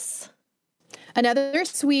 Anything else? Another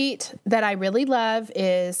sweet that I really love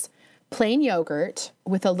is plain yogurt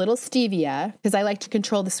with a little stevia because I like to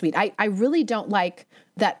control the sweet. I really don't like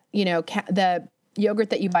that. The yogurt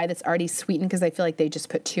that you buy that's already sweetened because I feel like they just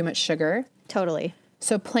put too much sugar. Totally.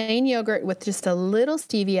 So plain yogurt with just a little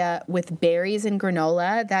stevia with berries and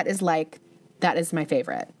granola, that is my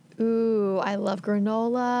favorite. Ooh, I love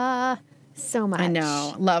granola so much. I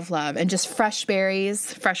know. Love. And just fresh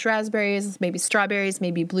berries, fresh raspberries, maybe strawberries,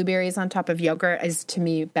 maybe blueberries on top of yogurt is to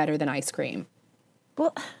me better than ice cream.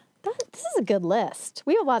 Well, this is a good list.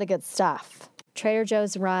 We have a lot of good stuff. Trader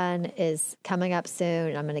Joe's run is coming up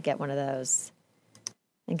soon. I'm going to get one of those.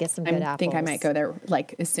 And get some good apples. I think I might go there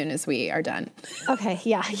as soon as we are done. Okay,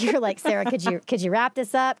 yeah. You're like, Sarah, could you wrap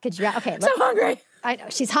this up? Okay. So hungry. I know.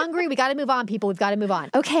 She's hungry. We got to move on, people. We've got to move on.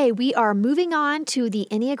 Okay, we are moving on to the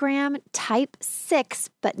Enneagram Type 6,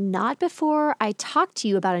 but not before I talk to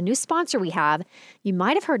you about a new sponsor we have. You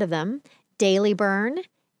might have heard of them, Daily Burn.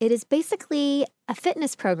 It is basically a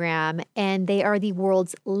fitness program, and they are the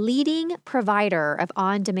world's leading provider of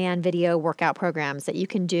on-demand video workout programs that you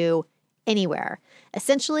can do anywhere.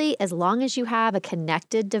 Essentially, as long as you have a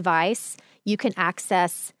connected device, you can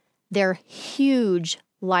access their huge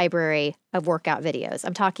library of workout videos.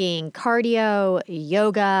 I'm talking cardio,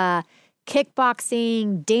 yoga,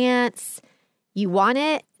 kickboxing, dance. You want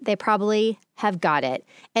it? They probably have got it.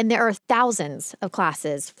 And there are thousands of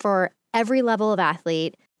classes for every level of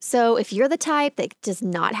athlete. So if you're the type that does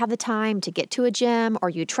not have the time to get to a gym, or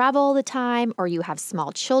you travel all the time, or you have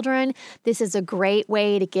small children, this is a great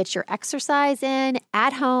way to get your exercise in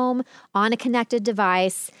at home on a connected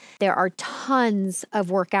device. There are tons of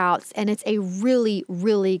workouts, and it's a really,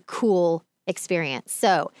 really cool experience.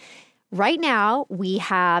 So right now, we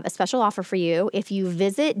have a special offer for you. If you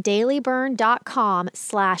visit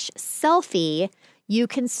dailyburn.com/selfie, you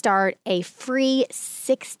can start a free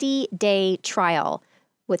 60-day trial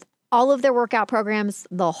with all of their workout programs,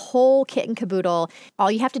 the whole kit and caboodle. All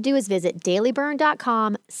you have to do is visit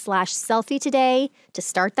dailyburn.com/selfie today to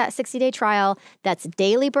start that 60-day trial. That's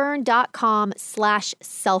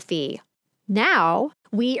dailyburn.com/selfie. Now,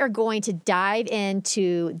 we are going to dive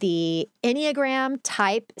into the Enneagram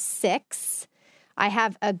Type 6. We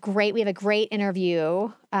have a great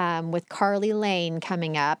interview with Carly Lane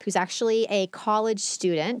coming up, who's actually a college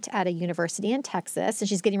student at a university in Texas, and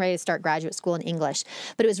she's getting ready to start graduate school in English.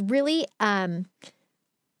 But it was really, I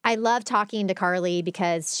love talking to Carly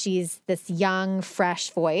because she's this young,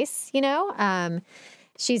 fresh voice,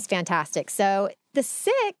 she's fantastic. So the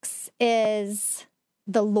 6 is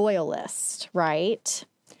the loyalist, right?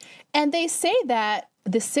 And they say that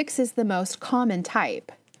the 6 is the most common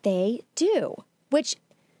type. They do. Which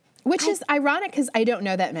is ironic because I don't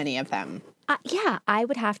know that many of them. Yeah, I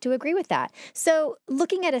would have to agree with that. So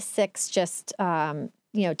looking at a 6, just,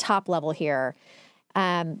 top level here,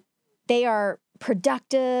 they are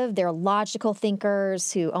productive. They're logical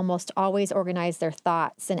thinkers who almost always organize their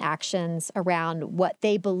thoughts and actions around what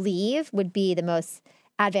they believe would be the most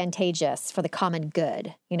advantageous for the common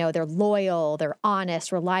good. They're loyal, they're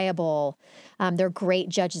honest, reliable. They're great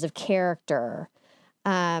judges of character.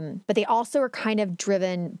 But they also are kind of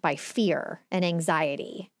driven by fear and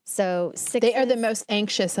anxiety. So 6, they are the most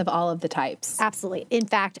anxious of all of the types. Absolutely. In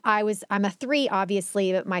fact, I'm a 3,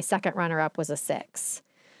 obviously, but my second runner-up was a 6.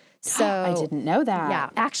 So I didn't know that. Yeah,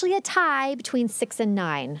 actually a tie between 6 and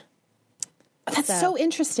 9. That's so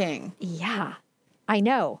interesting. Yeah, I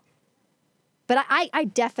know. But I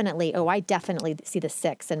definitely see the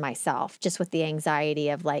 6 in myself, just with the anxiety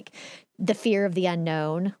of the fear of the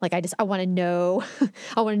unknown. I want to know,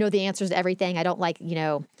 I want to know the answers to everything. I don't like, any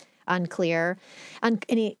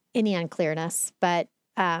unclearness. But,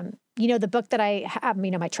 the book that I have,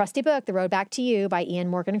 my trusty book, The Road Back to You by Ian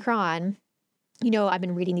Morgan Cron, I've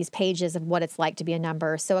been reading these pages of what it's like to be a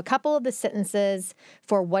number. So a couple of the sentences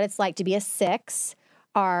for what it's like to be a 6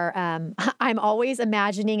 are, I'm always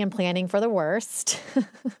imagining and planning for the worst,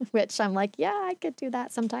 which I'm like, yeah, I could do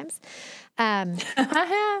that sometimes. Yeah.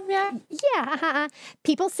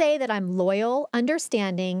 People say that I'm loyal,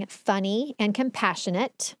 understanding, funny, and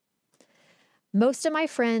compassionate. Most of my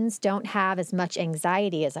friends don't have as much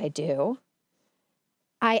anxiety as I do.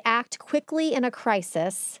 I act quickly in a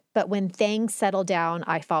crisis, but when things settle down,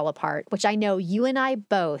 I fall apart, which I know you and I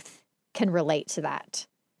both can relate to that.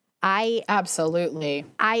 Absolutely.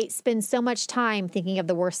 I spend so much time thinking of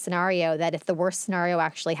the worst scenario that if the worst scenario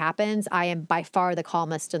actually happens, I am by far the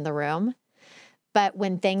calmest in the room. But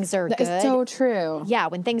when things are good. That is so true. Yeah,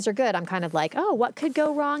 when things are good, I'm kind of like, oh, what could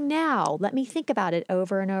go wrong now? Let me think about it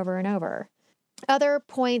over and over and over. Other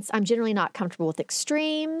points, I'm generally not comfortable with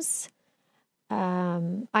extremes.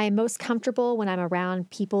 I am most comfortable when I'm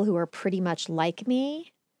around people who are pretty much like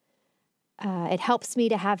me. It helps me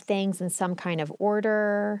to have things in some kind of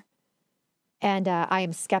order. And I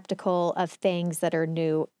am skeptical of things that are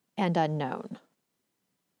new and unknown.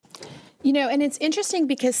 And it's interesting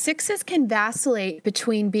because 6s can vacillate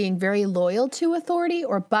between being very loyal to authority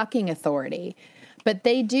or bucking authority. But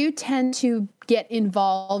they do tend to get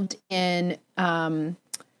involved in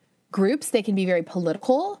groups. They can be very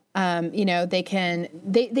political.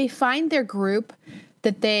 They find their group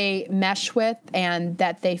that they mesh with and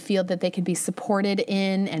that they feel that they can be supported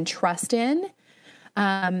in and trust in.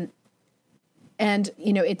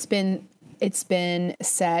 It's been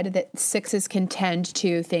said that 6s can tend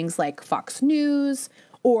to things like Fox News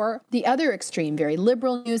or the other extreme, very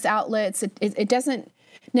liberal news outlets. It doesn't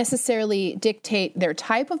necessarily dictate their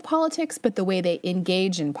type of politics, but the way they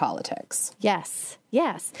engage in politics. Yes.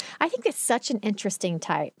 I think it's such an interesting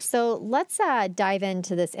type. So let's dive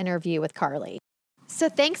into this interview with Carly. So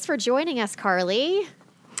thanks for joining us, Carly.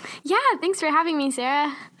 Yeah, thanks for having me,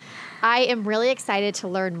 Sarah. I am really excited to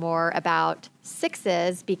learn more about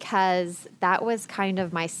 6s because that was kind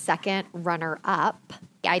of my second runner-up.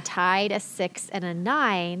 I tied a 6 and a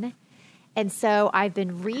 9, and so I've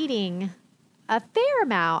been reading a fair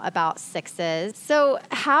amount about 6s. So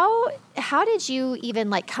how did you even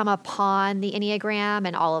come upon the Enneagram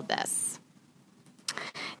and all of this?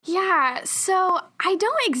 Yeah, so I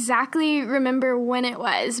don't exactly remember when it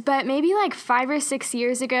was, but maybe like 5 or 6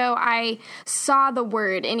 years ago, I saw the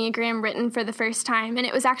word Enneagram written for the first time, and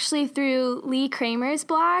it was actually through Lee Kramer's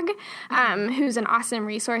blog, who's an awesome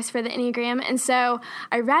resource for the Enneagram, and so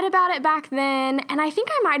I read about it back then, and I think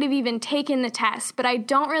I might have even taken the test, but I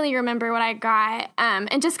don't really remember what I got,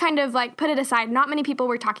 and just kind of like put it aside. Not many people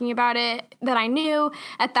were talking about it that I knew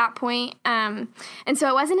at that point, and so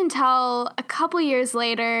it wasn't until a couple years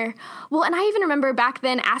later. Well, and I even remember back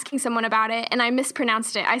then asking someone about it, and I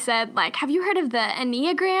mispronounced it. I said, like, have you heard of the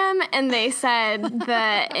Enneagram? And they said,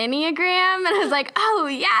 the Enneagram? And I was like, oh,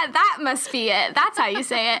 yeah, that must be it. That's how you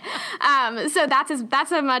say it. So that's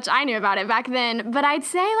how much I knew about it back then. But I'd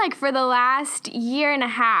say, like, for the last year and a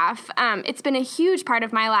half, it's been a huge part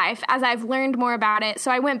of my life as I've learned more about it. So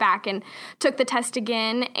I went back and took the test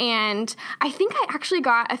again, and I think I actually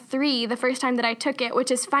got a 3 the first time that I took it,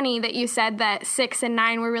 which is funny that you said that 6 and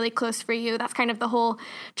 9 were really close for you. That's kind of the whole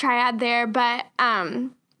triad there. But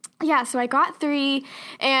yeah, so I got 3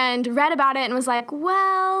 and read about it and was like,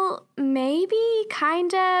 well, maybe,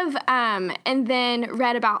 kind of, and then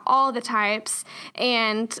read about all the types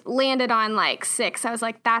and landed on like 6. I was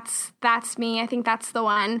like, that's me. I think that's the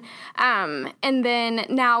one. And then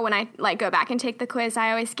now when I like go back and take the quiz,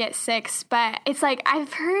 I always get 6. But it's like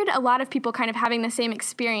I've heard a lot of people kind of having the same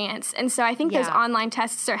experience, and so I think those online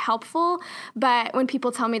tests are helpful. But when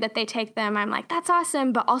people tell me that they take them, I'm like, that's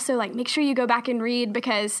awesome. But also like make sure you go back and read,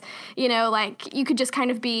 because you know, like you could just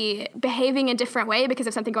kind of be behaving a different way because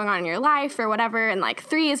of something going on in your life or whatever. And like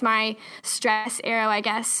 3 is my stress arrow, I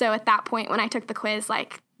guess. So at that point when I took the quiz,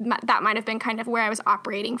 like that might have been kind of where I was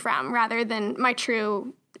operating from rather than my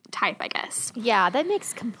true type, I guess. Yeah, that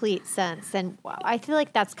makes complete sense. And I feel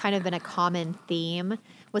like that's kind of been a common theme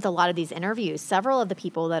with a lot of these interviews. Several of the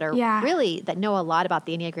people that are really, that know a lot about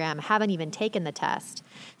the Enneagram haven't even taken the test.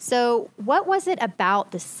 So what was it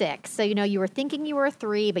about the 6? So, you know, you were thinking you were a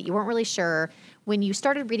 3, but you weren't really sure. When you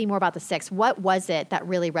started reading more about the 6, what was it that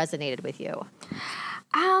really resonated with you?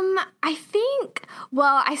 I think,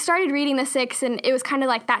 well, I started reading the 6 and it was kind of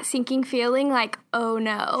like that sinking feeling like, oh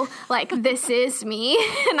no, like this is me.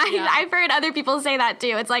 And I've heard other people say that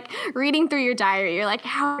too. It's like reading through your diary. You're like,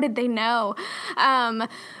 how did they know? But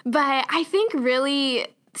I think really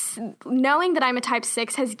knowing that I'm a type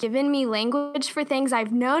 6 has given me language for things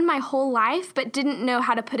I've known my whole life, but didn't know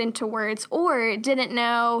how to put into words, or didn't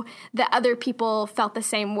know that other people felt the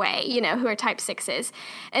same way, you know, who are type 6s.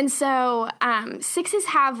 And so 6s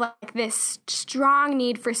have like this strong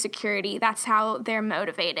need for security. That's how they're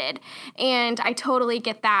motivated. And I totally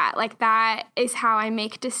get that. Like that is how I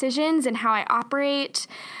make decisions and how I operate.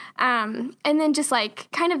 And then just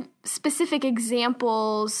like kind of specific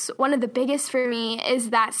examples, one of the biggest for me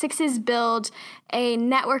is that 6s build a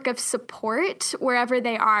network of support wherever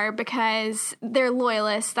they are because they're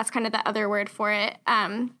loyalists. That's kind of the other word for it.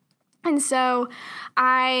 And so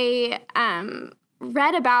I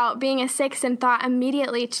read about being a 6 and thought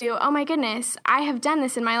immediately to, oh my goodness, I have done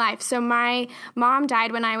this in my life. So my mom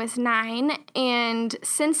died when I was 9, and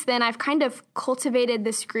since then I've kind of cultivated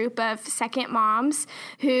this group of second moms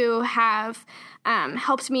who have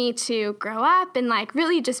helped me to grow up and like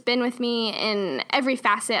really just been with me in every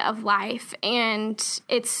facet of life. And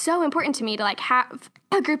it's so important to me to like have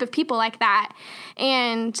a group of people like that.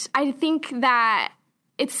 And I think that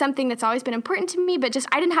it's something that's always been important to me, but just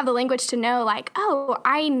I didn't have the language to know like, oh,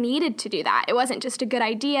 I needed to do that. It wasn't just a good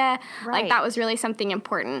idea. Right. Like that was really something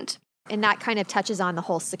important. And that kind of touches on the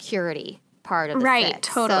whole security part of the right, 6.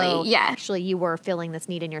 Totally, so yeah. Actually, you were feeling this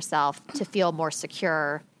need in yourself to feel more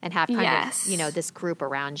secure and have kind of, you know, this group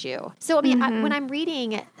around you. So, I mean, when I'm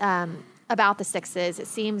reading about the 6s, it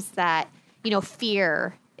seems that, you know,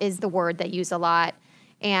 fear is the word they use a lot.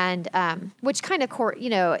 And which kind of,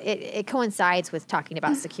 you know, it coincides with talking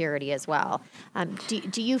about security as well.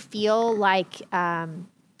 Do you feel like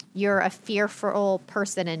you're a fearful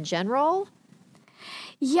person in general?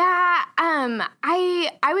 Yeah,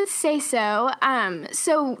 I would say so.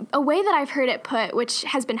 So a way that I've heard it put, which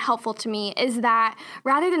has been helpful to me, is that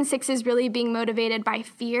rather than 6s really being motivated by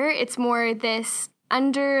fear, it's more this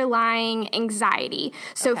underlying anxiety.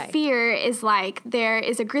 So fear is like there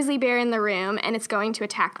is a grizzly bear in the room and it's going to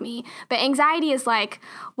attack me. But anxiety is like,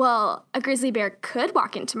 well, a grizzly bear could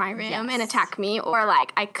walk into my room and attack me, or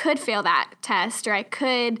like I could fail that test, or I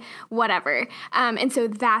could whatever. And so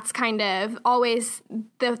that's kind of always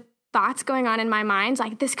the thoughts going on in my mind,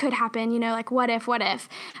 like this could happen, you know, like what if?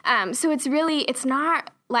 So it's not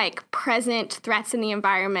like present threats in the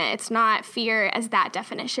environment. It's not fear as that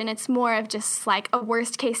definition. It's more of just like a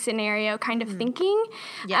worst case scenario kind of thinking.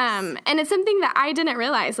 Yes. And it's something that I didn't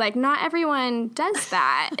realize. Like, not everyone does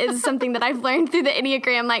that is something that I've learned through the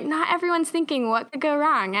Enneagram. Like, not everyone's thinking what could go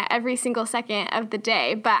wrong at every single second of the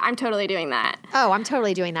day, but I'm totally doing that. Oh, I'm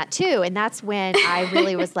totally doing that too. And that's when I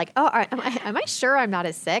really was like, oh, am I sure I'm not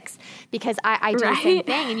a 6? Because I do the same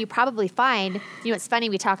thing. And you probably find, it's funny,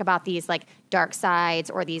 we talk about these like dark sides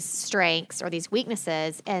or these strengths or these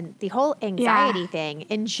weaknesses, and the whole anxiety thing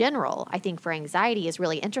in general, I think for anxiety is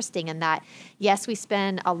really interesting in that, yes, we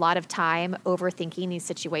spend a lot of time overthinking these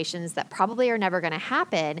situations that probably are never going to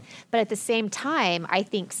happen. But at the same time, I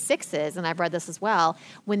think 6s, and I've read this as well,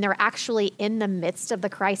 when they're actually in the midst of the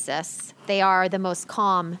crisis, they are the most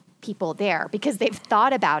calm people there because they've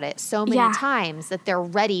thought about it so many times that they're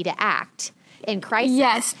ready to act in crisis.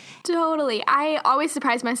 Yes, totally. I always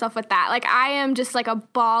surprise myself with that. Like, I am just like a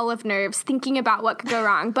ball of nerves thinking about what could go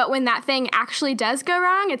wrong. But when that thing actually does go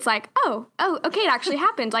wrong, it's like, oh, okay, it actually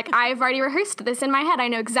happened. Like, I've already rehearsed this in my head. I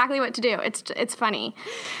know exactly what to do. It's funny.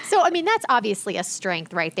 So, I mean, that's obviously a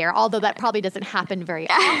strength right there, although that probably doesn't happen very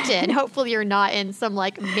often. Hopefully you're not in some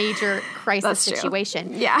like major crisis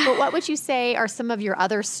situation. Yeah. But what would you say are some of your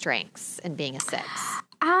other strengths in being a 6?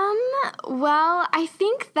 Well, I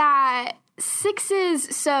think that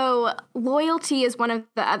 6s, so loyalty is one of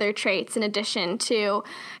the other traits in addition to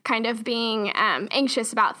kind of being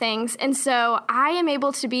anxious about things. And so I am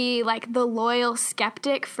able to be like the loyal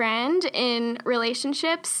skeptic friend in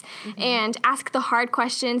relationships and ask the hard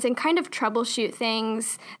questions and kind of troubleshoot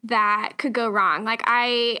things that could go wrong. Like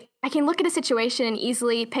I can look at a situation and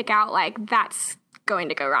easily pick out like that's going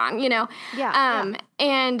to go wrong, Yeah.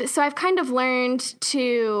 And so I've kind of learned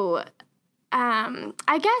to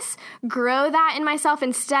I guess grow that in myself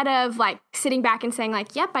instead of like sitting back and saying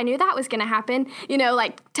like, yep, I knew that was going to happen,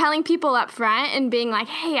 like telling people up front and being like,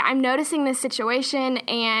 hey, I'm noticing this situation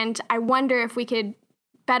and I wonder if we could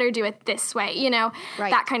better do it this way,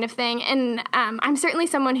 that kind of thing. And I'm certainly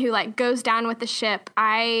someone who like goes down with the ship.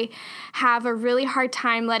 I have a really hard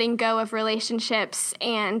time letting go of relationships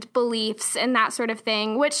and beliefs and that sort of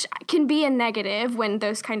thing, which can be a negative when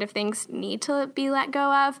those kind of things need to be let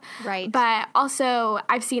go of. Right. But also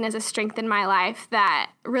I've seen as a strength in my life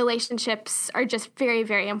that relationships are just very,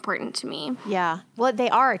 very important to me. Yeah. Well, they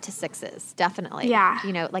are to 6s, definitely. Yeah.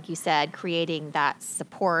 Like you said, creating that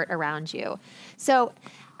support around you. So,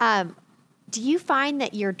 do you find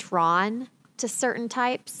that you're drawn to certain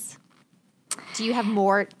types? Do you have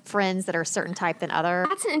more friends that are a certain type than other?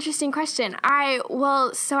 That's an interesting question.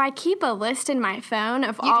 So I keep a list in my phone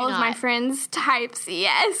of all of my friends' types.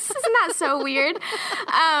 Yes. Isn't that so weird?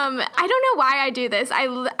 I don't know why I do this.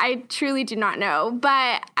 I truly do not know.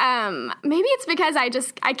 But maybe it's because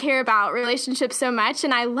I care about relationships so much,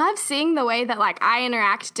 and I love seeing the way that like I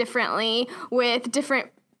interact differently with different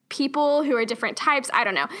people who are different types. I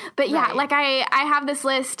don't know. But yeah, like I have this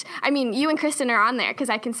list. I mean, you and Kristen are on there because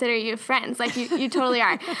I consider you friends. Like you totally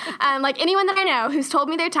are. Like anyone that I know who's told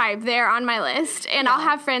me their type, they're on my list. And I'll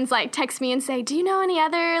have friends like text me and say, do you know any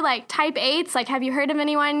other like type 8s? Like, have you heard of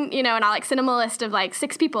anyone? And I'll like send them a list of like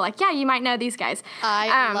 6 people. Like, yeah, you might know these guys.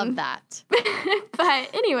 I love that.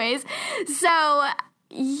 But anyways, so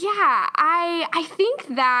yeah, I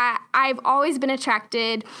think that I've always been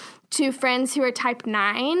attracted to friends who are type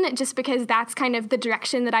 9, just because that's kind of the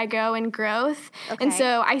direction that I go in growth. Okay. And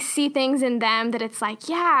so I see things in them that it's like,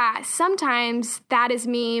 yeah, sometimes that is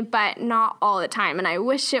me, but not all the time. And I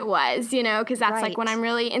wish it was, because that's like when I'm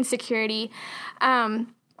really insecurity. But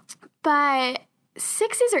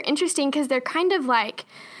 6s are interesting because they're kind of like,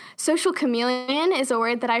 social chameleon is a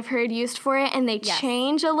word that I've heard used for it, and they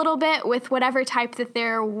change a little bit with whatever type that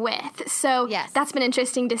they're with. So that's been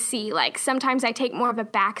interesting to see. Like sometimes I take more of a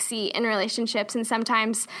backseat in relationships, and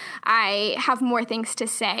sometimes I have more things to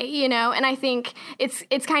say, And I think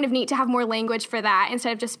it's kind of neat to have more language for that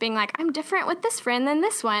instead of just being like, I'm different with this friend than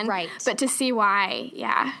this one. Right. But to see why,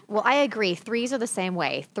 Well, I agree. 3s are the same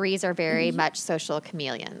way. 3s are very much social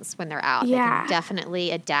chameleons when they're out. Yeah. They can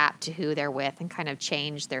definitely adapt to who they're with and kind of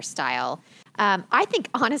change their style. I think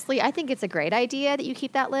it's a great idea that you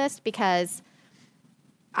keep that list because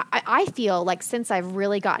I feel like since I've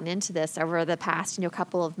really gotten into this over the past,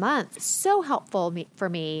 couple of months, it's so helpful for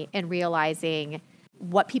me in realizing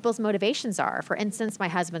what people's motivations are. For instance, my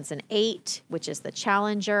husband's an 8, which is the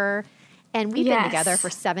challenger, and we've been together for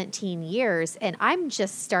 17 years, and I'm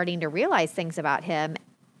just starting to realize things about him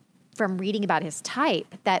from reading about his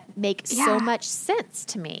type that make so much sense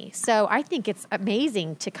to me. So I think it's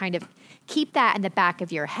amazing to kind of keep that in the back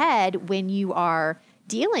of your head when you are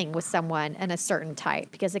dealing with someone in a certain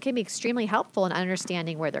type, because it can be extremely helpful in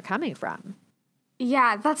understanding where they're coming from.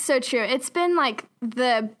 Yeah, that's so true. It's been like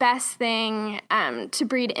the best thing to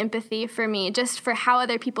breed empathy for me, just for how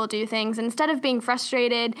other people do things. Instead of being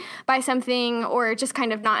frustrated by something or just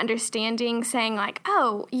kind of not understanding, saying like,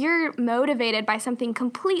 oh, you're motivated by something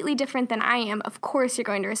completely different than I am. Of course, you're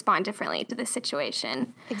going to respond differently to this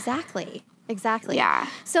situation. Exactly. Yeah.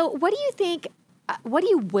 So what do you think, what do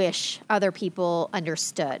you wish other people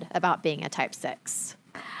understood about being a type 6?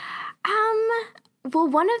 Well,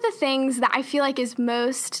 one of the things that I feel like is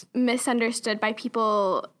most misunderstood by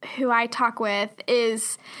people who I talk with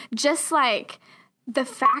is just like the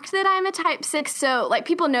fact that I'm a type 6. So like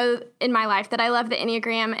people know in my life that I love the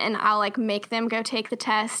Enneagram, and I'll like make them go take the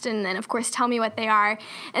test and then of course tell me what they are.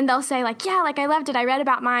 And they'll say like, yeah, like I loved it. I read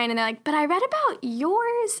about mine. And they're like, but I read about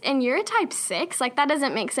yours and you're a type 6. Like that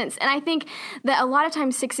doesn't make sense. And I think that a lot of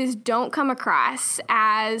times 6s don't come across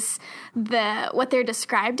as what they're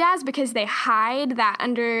described as, because they hide that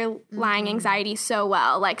underlying anxiety so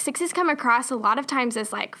well. Like 6s come across a lot of times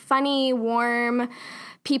as like funny, warm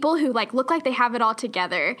people who like look like they have it all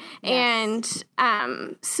together. Yes.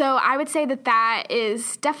 And so I would say that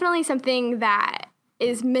is definitely something that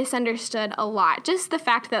is misunderstood a lot. Just the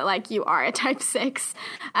fact that like you are a type 6.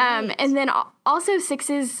 Right. And then also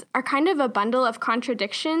 6s are kind of a bundle of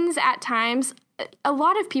contradictions at times. A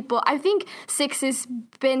lot of people, I think 6 has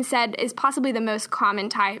been said is possibly the most common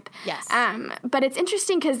type. Yes. But it's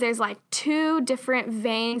interesting because there's like 2 different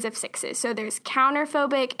veins of 6s. So there's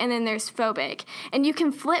counterphobic and then there's phobic. And you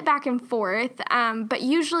can flip back and forth, but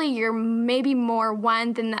usually you're maybe more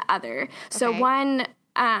one than the other. So okay. One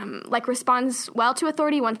like responds well to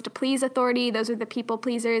authority, wants to please authority. Those are the people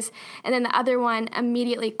pleasers. And then the other one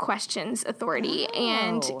immediately questions authority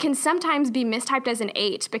and can sometimes be mistyped as an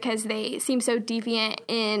 8 because they seem so deviant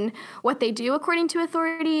in what they do according to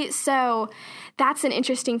authority. So that's an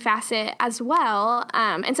interesting facet as well,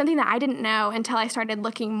 and something that I didn't know until I started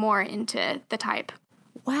looking more into the type.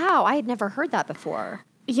 Wow, I had never heard that before.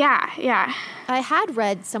 Yeah. I had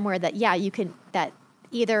read somewhere that, you can, that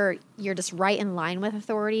either you're just right in line with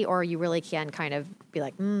authority or you really can kind of be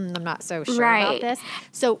like, I'm not so sure about this.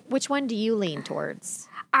 So which one do you lean towards?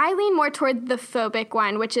 I lean more toward the phobic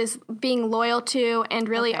one, which is being loyal to and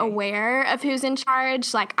really aware of who's in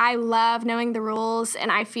charge. Like, I love knowing the rules,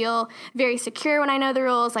 and I feel very secure when I know the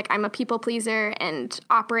rules. Like, I'm a people pleaser and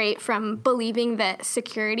operate from believing that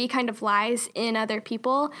security kind of lies in other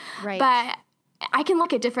people. Right. But I can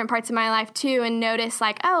look at different parts of my life too and notice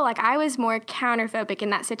like, oh, like I was more counterphobic in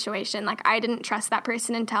that situation. Like I didn't trust that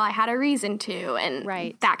person until I had a reason to, and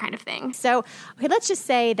that kind of thing. So, okay, let's just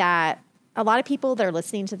say that a lot of people that are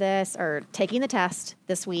listening to this are taking the test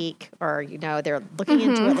this week, or, they're looking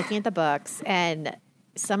into it, looking at the books, and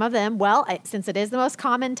some of them, since it is the most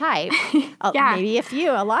common type, maybe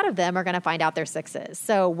a lot of them are going to find out they're 6s.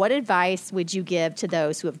 So what advice would you give to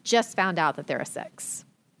those who have just found out that they're a 6?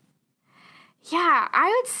 Yeah, I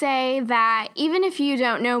would say that even if you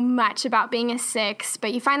don't know much about being a 6,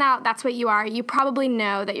 but you find out that's what you are, you probably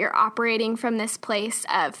know that you're operating from this place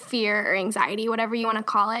of fear or anxiety, whatever you want to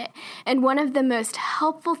call it. And one of the most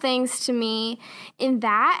helpful things to me in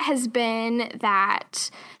that has been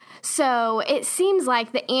that So it seems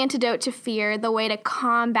like the antidote to fear, the way to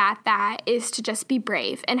combat that, is to just be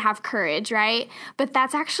brave and have courage, right? But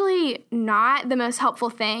that's actually not the most helpful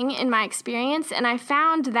thing in my experience. And I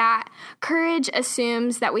found that courage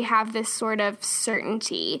assumes that we have this sort of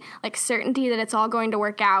certainty, like certainty that it's all going to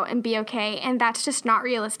work out and be okay. And that's just not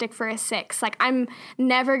realistic for a 6. Like, I'm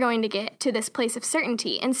never going to get to this place of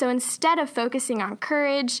certainty. And so instead of focusing on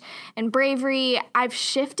courage and bravery, I've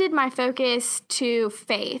shifted my focus to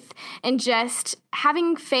faith and just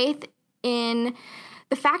having faith in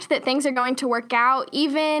the fact that things are going to work out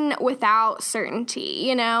even without certainty,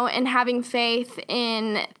 you know, and having faith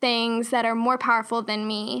in things that are more powerful than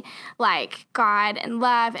me, like God and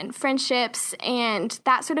love and friendships and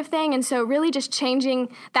that sort of thing. And so really just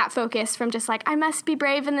changing that focus from just like, I must be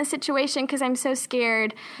brave in this situation because I'm so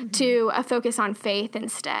scared, to a focus on faith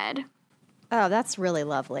instead. Oh, that's really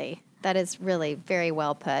lovely. That is really very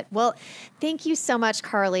well put. Well, thank you so much,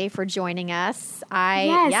 Carly, for joining us.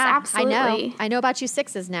 Yes, absolutely. I know about you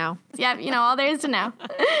 6s now. Yeah, you know all there is to know.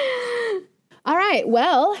 All right.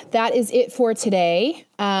 Well, that is it for today.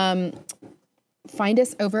 Find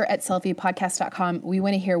us over at selfiepodcast.com. We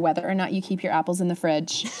want to hear whether or not you keep your apples in the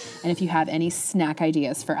fridge and if you have any snack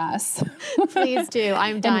ideas for us. Please do.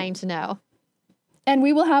 I'm dying to know. And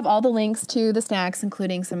we will have all the links to the snacks,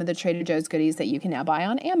 including some of the Trader Joe's goodies that you can now buy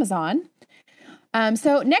on Amazon.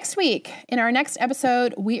 So next week, in our next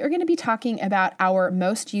episode, we are going to be talking about our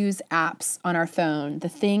most used apps on our phone, the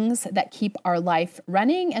things that keep our life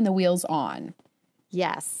running and the wheels on.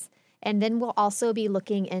 Yes. And then we'll also be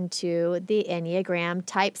looking into the Enneagram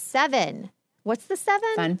Type 7. What's the 7?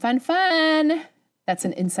 Fun, fun, fun. That's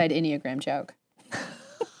an inside Enneagram joke.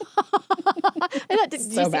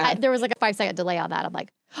 There was like a 5-second delay on that. I'm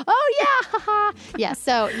like, oh yeah, haha. Yeah,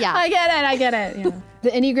 so yeah. I get it. Yeah. The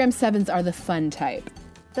Enneagram 7s are the fun type.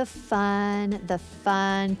 The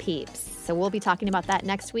fun peeps. So we'll be talking about that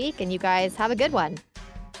next week, and you guys have a good one.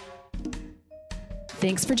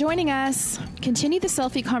 Thanks for joining us. Continue the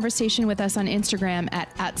selfie conversation with us on Instagram at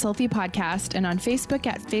 @selfiepodcast and on Facebook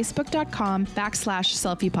at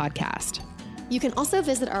facebook.com/selfiepodcast. You can also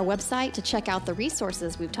visit our website to check out the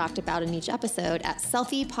resources we've talked about in each episode at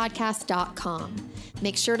selfiepodcast.com.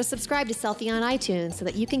 Make sure to subscribe to Selfie on iTunes so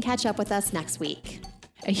that you can catch up with us next week.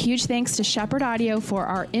 A huge thanks to Shepherd Audio for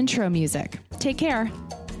our intro music. Take care.